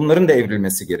var. Kurumların da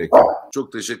evrilmesi gerekiyor.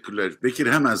 Çok teşekkürler. Bekir,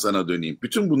 hemen sana döneyim.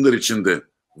 Bütün bunlar içinde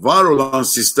var olan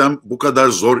sistem bu kadar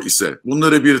zor ise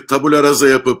bunları bir tabula rasa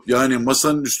yapıp, yani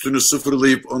masanın üstünü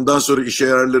sıfırlayıp ondan sonra işe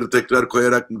yararları tekrar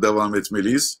koyarak mı devam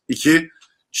etmeliyiz? 2,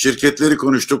 şirketleri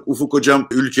konuştuk. Ufuk hocam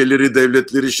ülkeleri,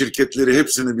 devletleri, şirketleri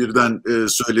hepsini birden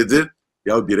söyledi.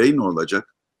 Ya birey ne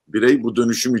olacak? Birey bu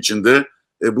dönüşüm içinde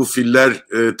bu filler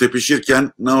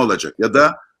tepişirken ne olacak? Ya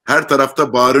da her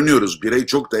tarafta bağırınıyoruz. Birey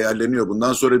çok değerleniyor.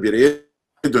 Bundan sonra bireye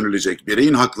dönülecek.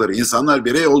 Bireyin hakları, insanlar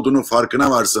birey olduğunu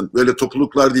farkına varsın. Böyle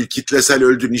topluluklar değil, kitlesel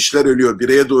öldü, nişler ölüyor.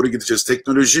 Bireye doğru gideceğiz.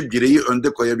 Teknoloji bireyi önde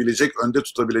koyabilecek, önde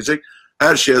tutabilecek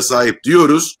her şeye sahip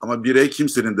diyoruz. Ama birey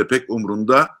kimsenin de pek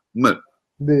umrunda mı?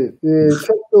 Değil.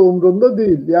 Çok da umrunda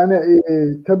değil. Yani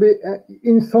tabii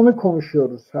insanı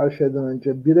konuşuyoruz her şeyden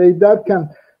önce. Birey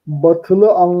derken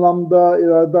batılı anlamda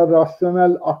ya da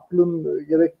rasyonel aklın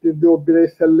gerektirdiği o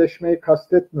bireyselleşmeyi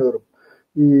kastetmiyorum.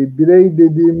 Birey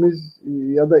dediğimiz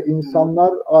ya da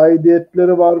insanlar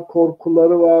aidiyetleri var,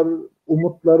 korkuları var,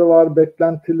 umutları var,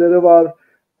 beklentileri var.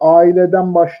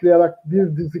 Aileden başlayarak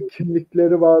bir dizi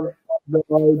kimlikleri var ve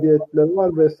aidiyetleri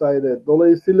var vesaire.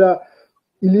 Dolayısıyla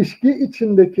ilişki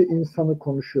içindeki insanı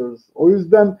konuşuyoruz. O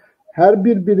yüzden her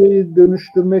bir bireyi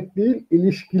dönüştürmek değil,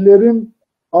 ilişkilerin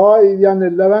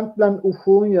yani Levent'le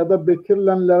Ufuk'un ya da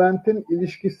Bekir'le Levent'in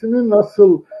ilişkisini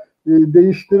nasıl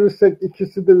değiştirirsek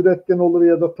ikisi de üretken olur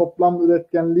ya da toplam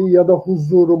üretkenliği ya da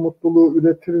huzuru, mutluluğu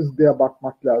üretiriz diye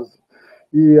bakmak lazım.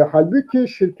 Halbuki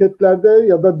şirketlerde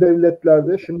ya da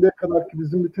devletlerde şimdiye kadar ki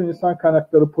bizim bütün insan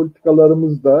kaynakları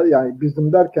politikalarımızda, yani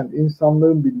bizim derken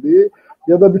insanlığın bildiği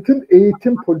ya da bütün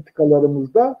eğitim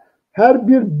politikalarımızda her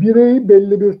bir bireyi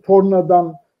belli bir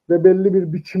tornadan ve belli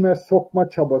bir biçime sokma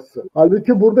çabası.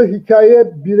 Halbuki burada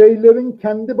hikaye bireylerin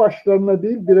kendi başlarına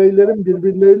değil, bireylerin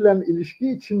birbirleriyle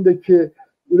ilişki içindeki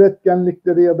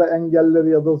üretkenlikleri ya da engelleri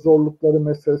ya da zorlukları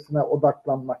meselesine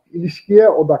odaklanmak, ilişkiye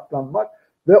odaklanmak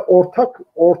ve ortak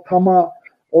ortama,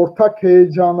 ortak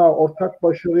heyecana, ortak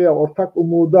başarıya, ortak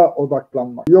umuda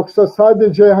odaklanmak. Yoksa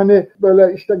sadece hani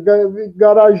böyle işte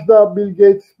garajda Bill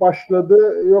Gates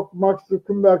başladı, yok Mark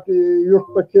Zuckerberg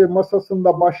yurttaki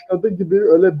masasında başladı gibi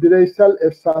öyle bireysel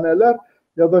efsaneler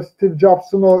ya da Steve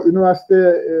Jobs'ın o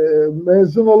üniversiteye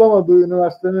mezun olamadığı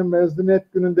üniversitenin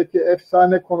mezuniyet günündeki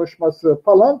efsane konuşması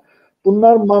falan,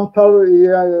 bunlar mantar,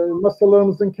 yani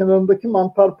masalarımızın kenarındaki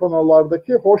mantar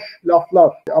panolardaki hoş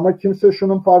laflar. Ama kimse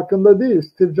şunun farkında değil.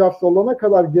 Steve Jobs olana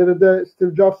kadar geride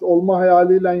Steve Jobs olma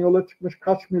hayaliyle yola çıkmış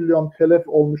kaç milyon telef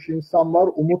olmuş insan var,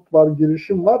 umut var,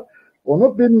 girişim var.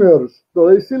 Onu bilmiyoruz.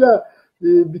 Dolayısıyla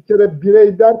bir kere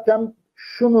birey derken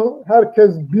şunu,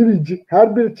 herkes biricik,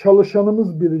 her bir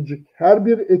çalışanımız biricik, her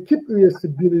bir ekip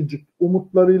üyesi biricik,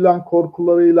 umutlarıyla,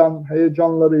 korkularıyla,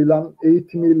 heyecanlarıyla,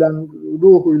 eğitimiyle,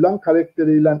 ruhuyla,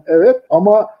 karakteriyle, evet,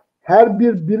 ama her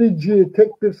bir biriciyi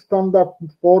tek bir standart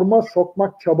forma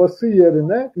sokmak çabası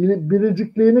yerine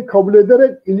biricikliğini kabul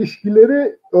ederek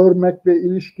ilişkileri örmek ve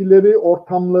ilişkileri,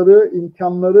 ortamları,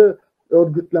 imkanları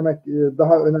örgütlemek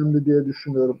daha önemli diye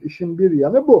düşünüyorum. İşin bir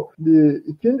yanı bu.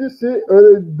 İkincisi,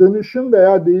 dönüşüm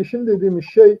veya değişim dediğimiz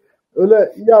şey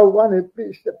öyle ya hani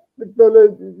işte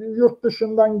böyle yurt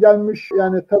dışından gelmiş,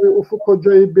 yani tabii Ufuk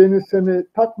Hoca'yı, beni, seni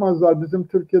takmazlar. Bizim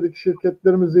Türkiye'deki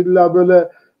şirketlerimiz illa böyle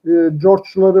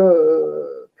George'ları,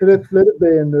 Fred'leri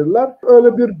beğenirler.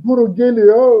 Öyle bir guru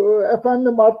geliyor,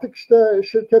 efendim artık işte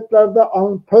şirketlerde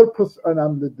on purpose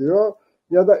önemli diyor.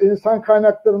 Ya da insan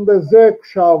kaynaklarında Z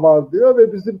kuşağı var diyor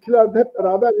ve bizimkiler de hep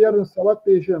beraber yarın sabah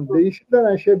değişelim. Değişim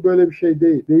denen şey böyle bir şey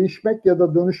değil. Değişmek ya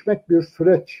da dönüşmek bir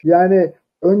süreç. Yani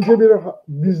önce bir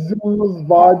vizyonunuz,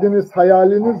 vaadiniz,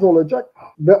 hayaliniz olacak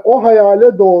ve o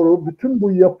hayale doğru bütün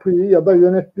bu yapıyı ya da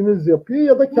yönettiğiniz yapıyı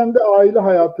ya da kendi aile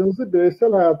hayatınızı,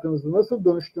 bireysel hayatınızı nasıl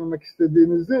dönüştürmek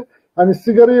istediğinizi, hani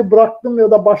sigarayı bıraktım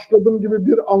ya da başladım gibi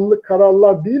bir anlık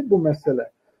kararlar değil bu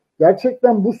mesele.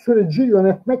 Gerçekten bu süreci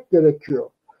yönetmek gerekiyor.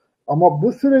 Ama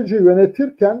bu süreci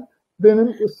yönetirken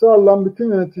benim ısrarla bütün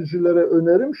yöneticilere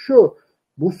önerim şu: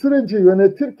 bu süreci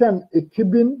yönetirken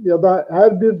ekibin ya da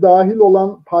her bir dahil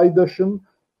olan paydaşın,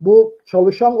 bu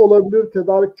çalışan olabilir,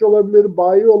 tedarikçi olabilir,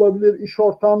 bayi olabilir, iş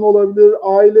ortağın olabilir,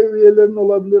 aile üyelerin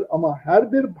olabilir, ama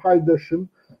her bir paydaşın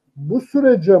bu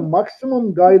sürece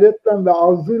maksimum gayretle ve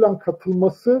arzuyla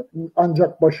katılması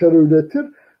ancak başarı üretir.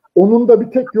 Onun da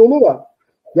bir tek yolu var.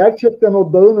 Gerçekten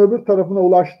o dağın öbür tarafına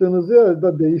ulaştığınızda ya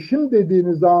da değişim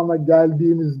dediğiniz ana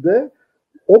geldiğinizde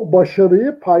o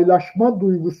başarıyı paylaşma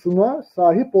duygusuna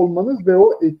sahip olmanız ve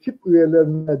o ekip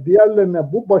üyelerine,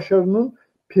 diğerlerine bu başarının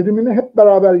primini hep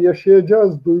beraber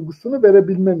yaşayacağız duygusunu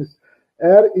verebilmeniz.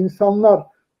 Eğer insanlar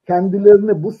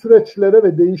kendilerini bu süreçlere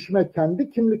ve değişime kendi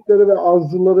kimlikleri ve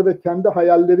arzuları ve kendi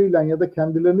hayalleriyle ya da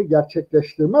kendilerini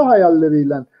gerçekleştirme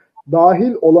hayalleriyle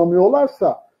dahil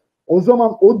olamıyorlarsa, o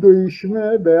zaman o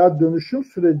değişime veya dönüşüm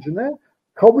sürecine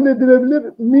kabul edilebilir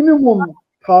minimum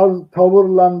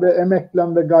tavırla ve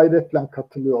emekle ve gayretle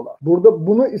katılıyorlar. Burada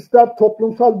bunu ister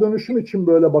toplumsal dönüşüm için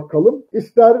böyle bakalım,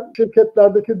 ister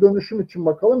şirketlerdeki dönüşüm için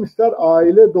bakalım, ister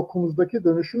aile dokumuzdaki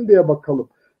dönüşüm diye bakalım.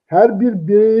 Her bir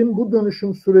bireyin bu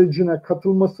dönüşüm sürecine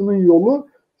katılmasının yolu,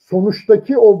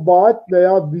 sonuçtaki o vaat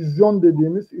veya vizyon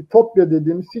dediğimiz, ütopya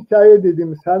dediğimiz, hikaye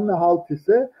dediğimiz her ne halt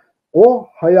ise o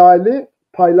hayali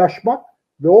paylaşmak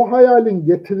ve o hayalin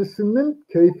getirisinin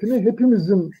keyfini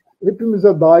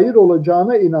hepimize dair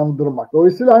olacağına inandırmak.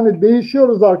 Dolayısıyla hani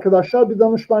değişiyoruz arkadaşlar, bir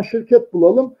danışman şirket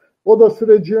bulalım, o da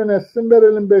süreci yönetsin,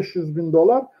 verelim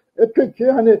 $500.000.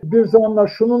 Peki hani bir zamanlar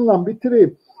şununla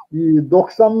bitireyim.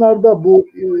 90'larda bu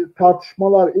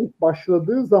tartışmalar ilk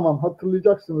başladığı zaman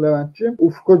hatırlayacaksın Leventciğim.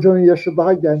 Ufuk Hoca'nın yaşı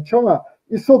daha genç ama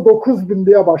ISO 9000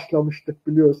 diye başlamıştık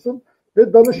biliyorsun.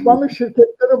 Ve danışmanlık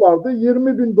şirketleri vardı.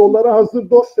 $20.000 hazır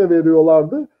dosya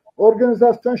veriyorlardı.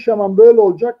 Organizasyon şeman böyle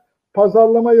olacak.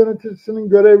 Pazarlama yöneticisinin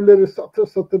görevleri satır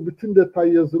satır bütün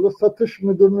detay yazılı. Satış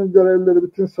müdürünün görevleri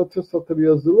bütün satır satır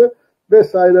yazılı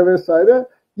vesaire vesaire.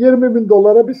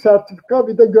 $20.000 bir sertifika,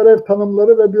 bir de görev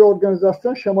tanımları ve bir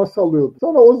organizasyon şeması alıyordu.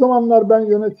 Sonra o zamanlar ben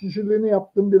yöneticiliğini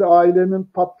yaptığım bir ailenin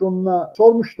patronuna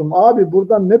sormuştum. Abi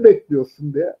buradan ne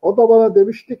bekliyorsun diye. O da bana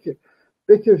demişti ki,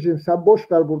 Bekirciğim sen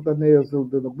boş ver burada ne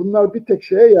yazıldığını. Bunlar bir tek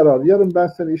şeye yarar. Yarın ben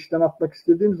seni işten atmak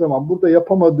istediğim zaman burada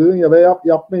yapamadığın ya veya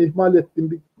yapmayı ihmal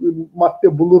ettiğin bir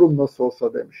madde bulurum nasıl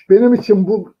olsa demiş. Benim için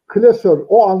bu klasör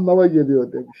o anlama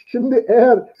geliyor demiş. Şimdi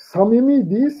eğer samimi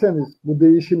değilseniz bu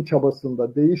değişim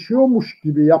çabasında, değişiyormuş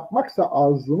gibi yapmaksa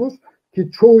arzunuz, ki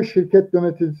çoğu şirket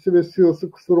yöneticisi ve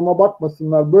CEO'su kusuruma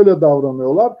bakmasınlar böyle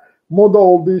davranıyorlar. Moda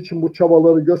olduğu için bu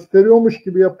çabaları gösteriyormuş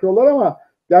gibi yapıyorlar ama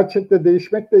gerçekte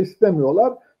değişmek de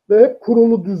istemiyorlar ve hep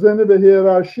kurulu düzeni ve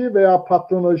hiyerarşi veya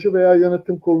patronajı veya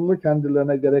yönetim kurulunu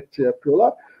kendilerine gerekçe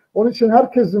yapıyorlar. Onun için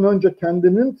herkesin önce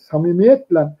kendinin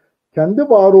samimiyetle kendi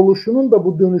varoluşunun da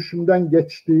bu dönüşümden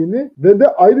geçtiğini ve de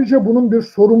ayrıca bunun bir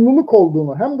sorumluluk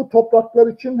olduğunu, hem bu topraklar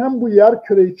için hem bu yer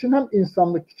küre için hem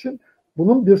insanlık için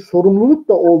bunun bir sorumluluk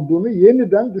da olduğunu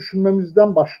yeniden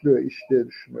düşünmemizden başlıyor iş diye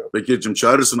düşünüyorum. Bekir'cim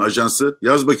çağırırsın ajansı,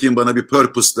 yaz bakayım bana bir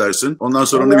purpose dersin. Ondan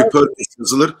sonra ona bir purpose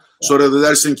yazılır. Sonra da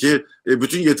dersin ki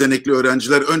bütün yetenekli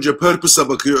öğrenciler önce purpose'a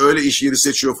bakıyor, öyle iş yeri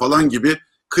seçiyor falan gibi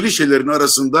klişelerin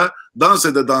arasında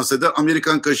dans ede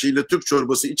Amerikan kaşığıyla Türk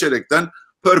çorbası içerekten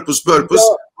purpose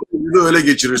öyle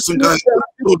geçirirsin.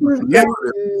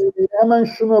 Hemen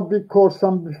şuna bir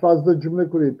korsam bir fazla cümle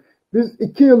kurayım. Biz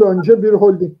 2 yıl önce bir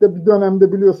holdingde bir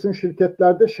dönemde biliyorsun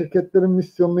şirketlerde şirketlerin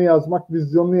misyonunu yazmak,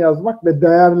 vizyonunu yazmak ve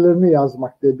değerlerini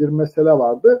yazmak diye bir mesele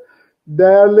vardı.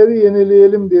 Değerleri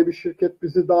Yenileyelim diye bir şirket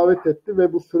bizi davet etti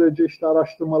ve bu sürece işte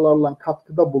araştırmalarla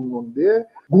katkıda bulunun diye.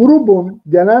 Grubun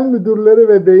genel müdürleri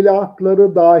ve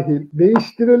veliahtları dahil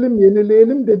değiştirelim,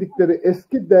 yenileyelim dedikleri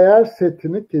eski değer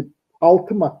setini, ki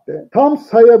 6 madde, tam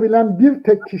sayabilen bir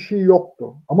tek kişi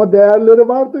yoktu. Ama değerleri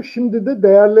vardı. Şimdi de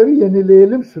değerleri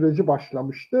yenileyelim süreci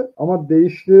başlamıştı. Ama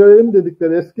değiştirelim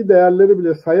dedikleri eski değerleri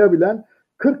bile sayabilen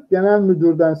 40 genel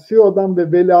müdürden, CEO'dan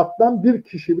ve veliahttan bir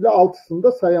kişi bile altısını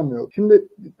da sayamıyor. Şimdi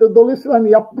dolayısıyla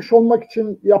hani yapmış olmak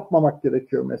için yapmamak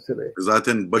gerekiyor meseleyi.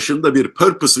 Zaten başında bir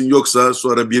purpose'ın yoksa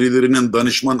sonra birilerinin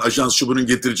danışman, ajans şubunun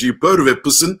getireceği pör ve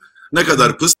pısın ne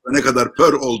kadar pıs ve ne kadar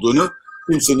pör olduğunu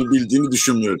kimsenin bildiğini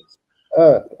düşünmüyorum.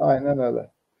 Evet, aynen öyle.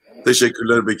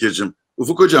 Teşekkürler Bekir'cim.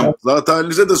 Ufuk Hocam, evet. Zat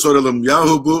halinize de soralım.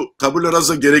 Yahu bu tabula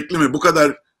rasa gerekli mi? Bu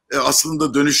kadar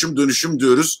aslında dönüşüm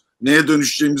diyoruz. Neye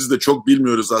dönüşeceğimizi de çok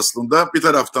bilmiyoruz aslında. Bir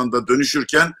taraftan da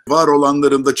dönüşürken var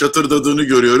olanların da çatırdadığını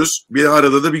görüyoruz. Bir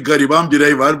arada da bir gariban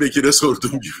birey var, Bekir'e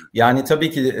sorduğum gibi. Yani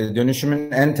tabii ki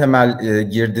dönüşümün en temel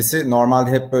girdisi,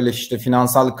 normalde hep böyle işte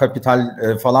finansal kapital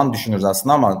falan düşünürüz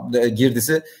aslında, ama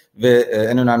girdisi ve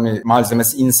en önemli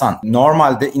malzemesi insan.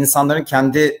 Normalde insanların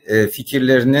kendi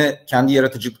fikirlerini, kendi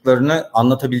yaratıcılıklarını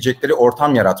anlatabilecekleri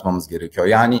ortam yaratmamız gerekiyor.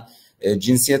 Yani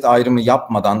cinsiyet ayrımı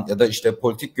yapmadan ya da işte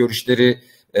politik görüşleri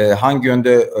hangi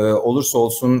yönde olursa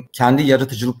olsun kendi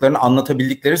yaratıcılıklarını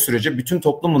anlatabildikleri sürece bütün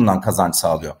toplum bundan kazanç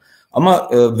sağlıyor. Ama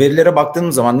verilere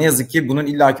baktığımız zaman ne yazık ki bunun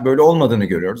illaki böyle olmadığını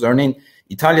görüyoruz. Örneğin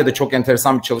İtalya'da çok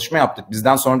enteresan bir çalışma yaptık.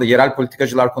 Bizden sonra da yerel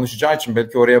politikacılar konuşacağı için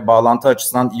belki oraya bağlantı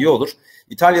açısından iyi olur.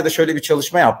 İtalya'da şöyle bir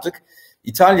çalışma yaptık.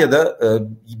 İtalya'da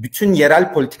bütün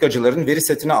yerel politikacıların veri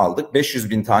setini aldık. 500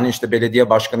 bin tane işte belediye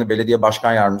başkanı, belediye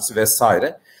başkan yardımcısı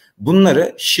vesaire.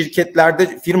 Bunları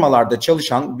şirketlerde, firmalarda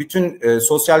çalışan bütün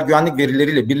sosyal güvenlik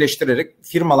verileriyle birleştirerek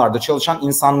firmalarda çalışan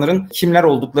insanların kimler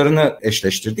olduklarını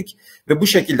eşleştirdik. Ve bu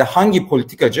şekilde hangi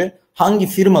politikacı hangi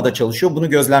firmada çalışıyor bunu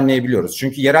gözlemleyebiliyoruz.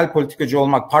 Çünkü yerel politikacı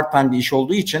olmak part-time bir iş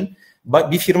olduğu için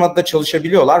bir firmada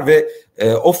çalışabiliyorlar ve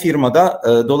o firmada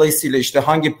dolayısıyla işte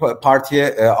hangi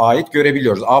partiye ait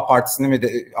görebiliyoruz. A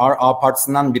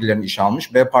partisinden birilerinin iş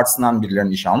almış, B partisinden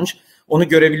birilerinin iş almış. Onu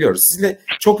görebiliyoruz. Sizle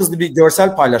çok hızlı bir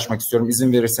görsel paylaşmak istiyorum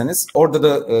izin verirseniz. Orada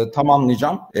da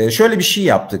tamamlayacağım. Şöyle bir şey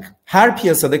yaptık. Her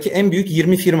piyasadaki en büyük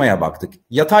 20 firmaya baktık.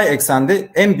 Yatay eksende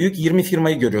en büyük 20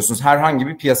 firmayı görüyorsunuz herhangi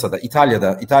bir piyasada.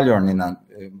 İtalya örneğinden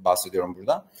bahsediyorum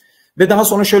burada. Ve daha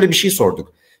sonra şöyle bir şey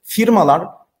sorduk. Firmalar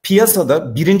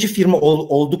piyasada birinci firma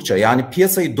oldukça, yani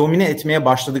piyasayı domine etmeye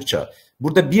başladıkça,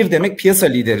 burada 1 demek piyasa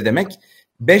lideri demek,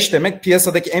 5 demek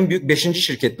piyasadaki en büyük 5.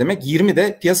 şirket demek, 20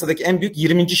 de piyasadaki en büyük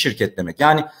 20. şirket demek.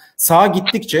 Yani sağa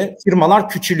gittikçe firmalar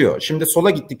küçülüyor. Şimdi sola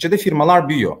gittikçe de firmalar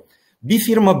büyüyor. Bir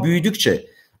firma büyüdükçe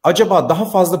acaba daha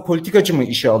fazla politikacı mı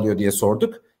işe alıyor diye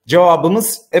sorduk.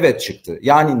 Cevabımız evet çıktı.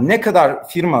 Yani ne kadar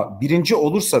firma birinci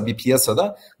olursa bir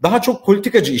piyasada daha çok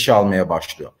politikacı işe almaya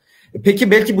başlıyor.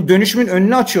 Peki belki bu dönüşümün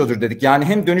önünü açıyordur dedik. Yani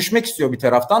hem dönüşmek istiyor bir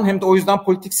taraftan hem de o yüzden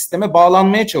politik sisteme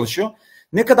bağlanmaya çalışıyor.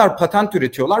 Ne kadar patent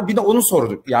üretiyorlar? Bir de onu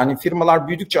sorduk. Yani firmalar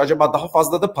büyüdükçe acaba daha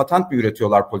fazla da patent mi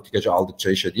üretiyorlar politikacı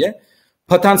aldıkça işe diye.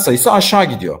 Patent sayısı aşağı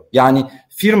gidiyor. Yani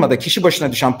firmada kişi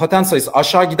başına düşen patent sayısı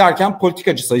aşağı giderken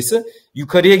politikacı sayısı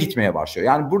yukarıya gitmeye başlıyor.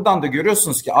 Yani buradan da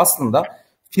görüyorsunuz ki aslında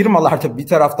firmalar da bir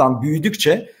taraftan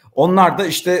büyüdükçe onlar da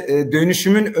işte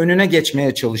dönüşümün önüne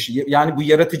geçmeye çalışıyor. Yani bu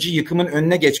yaratıcı yıkımın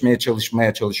önüne geçmeye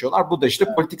çalışıyorlar. Bu da işte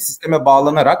politik sisteme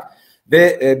bağlanarak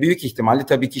ve büyük ihtimalle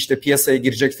tabii ki işte piyasaya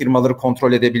girecek firmaları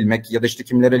kontrol edebilmek ya da işte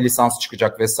kimlere lisans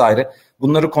çıkacak vesaire,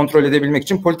 bunları kontrol edebilmek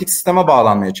için politik sisteme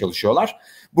bağlanmaya çalışıyorlar.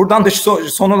 Buradan da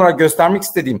son olarak göstermek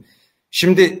istediğim,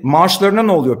 şimdi maaşlarına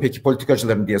ne oluyor peki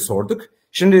politikacıların diye sorduk.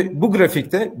 Şimdi bu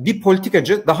grafikte bir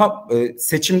politikacı daha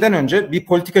seçimden önce, bir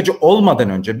politikacı olmadan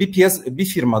önce bir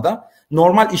firmada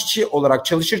normal işçi olarak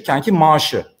çalışırkenki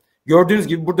maaşı. Gördüğünüz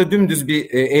gibi burada dümdüz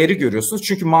bir eğri görüyorsunuz.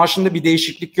 Çünkü maaşında bir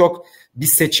değişiklik yok. Bir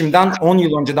seçimden 10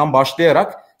 yıl önceden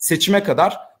başlayarak seçime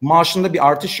kadar maaşında bir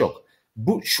artış yok.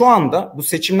 Bu şu anda bu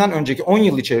seçimden önceki 10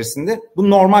 yıl içerisinde bu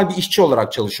normal bir işçi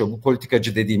olarak çalışıyor. Bu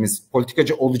politikacı dediğimiz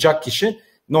politikacı olacak kişi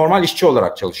normal işçi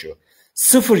olarak çalışıyor.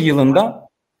 0 yılında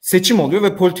seçim oluyor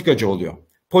ve politikacı oluyor.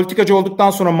 Politikacı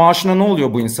olduktan sonra maaşına ne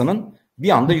oluyor bu insanın? Bir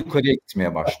anda yukarıya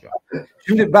gitmeye başlıyor.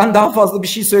 Şimdi ben daha fazla bir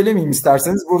şey söylemeyeyim,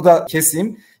 isterseniz burada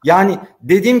keseyim. Yani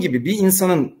dediğim gibi bir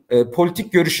insanın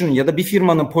politik görüşünün ya da bir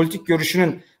firmanın politik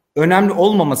görüşünün önemli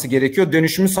olmaması gerekiyor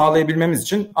dönüşümü sağlayabilmemiz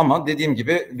için. Ama dediğim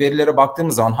gibi verilere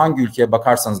baktığımız zaman hangi ülkeye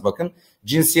bakarsanız bakın,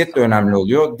 cinsiyet de önemli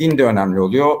oluyor, din de önemli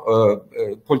oluyor,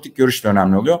 politik görüş de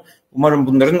önemli oluyor. Umarım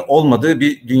bunların olmadığı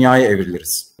bir dünyaya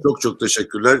evriliriz. Çok çok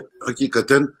teşekkürler.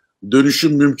 Hakikaten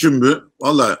dönüşüm mümkün mü?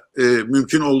 Valla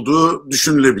mümkün olduğu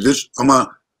düşünülebilir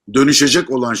ama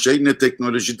dönüşecek olan şey ne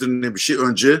teknolojidir ne bir şey.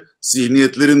 Önce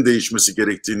zihniyetlerin değişmesi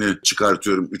gerektiğini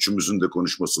çıkartıyorum üçümüzün de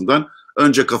konuşmasından.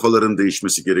 Önce kafaların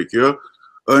değişmesi gerekiyor.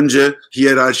 Önce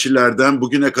hiyerarşilerden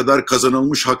bugüne kadar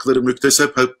kazanılmış hakları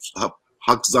müktesep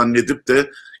hak zannedip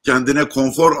de kendine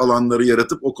konfor alanları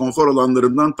yaratıp o konfor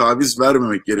alanlarından taviz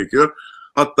vermemek gerekiyor.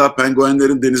 Hatta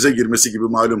penguenlerin denize girmesi gibi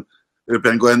malum.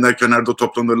 Penguenler kenarda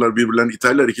toplanırlar, birbirlerini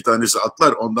iterler, 2 tanesi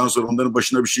atlar. Ondan sonra onların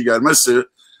başına bir şey gelmezse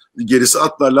gerisi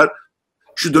atlarlar.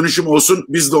 Şu dönüşüm olsun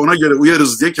biz de ona göre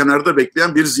uyarız diye kenarda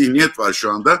bekleyen bir zihniyet var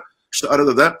şu anda. İşte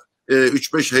arada da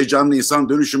 3-5 heyecanlı insan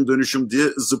dönüşüm diye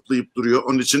zıplayıp duruyor.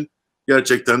 Onun için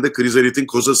gerçekten de krizalitin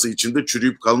kozası içinde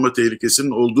çürüyüp kalma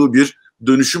tehlikesinin olduğu bir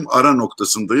dönüşüm ara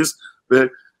noktasındayız.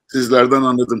 Ve sizlerden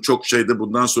anladığım çok şeyde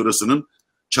bundan sonrasının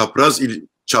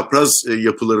çapraz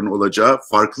yapıların olacağı,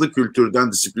 farklı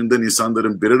kültürden, disiplinden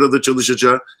insanların bir arada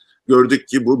çalışacağı, gördük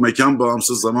ki bu mekan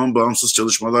bağımsız, zaman bağımsız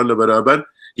çalışmalarla beraber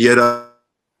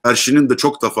hiyerarşinin de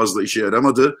çok da fazla işe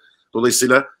yaramadığı,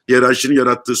 dolayısıyla hiyerarşinin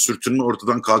yarattığı sürtünme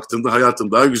ortadan kalktığında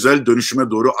hayatın daha güzel dönüşüme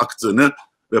doğru aktığını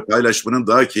ve paylaşmanın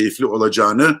daha keyifli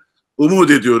olacağını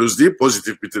umut ediyoruz deyip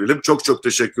pozitif bitirelim. Çok çok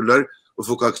teşekkürler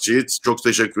Ufuk Akçiğit, çok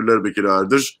teşekkürler Bekir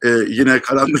Ağırdır. Yine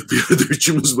karanlık bir yerde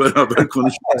üçümüz beraber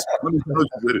konuşmak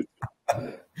üzere.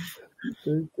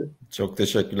 Çok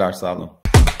teşekkürler, sağ olun.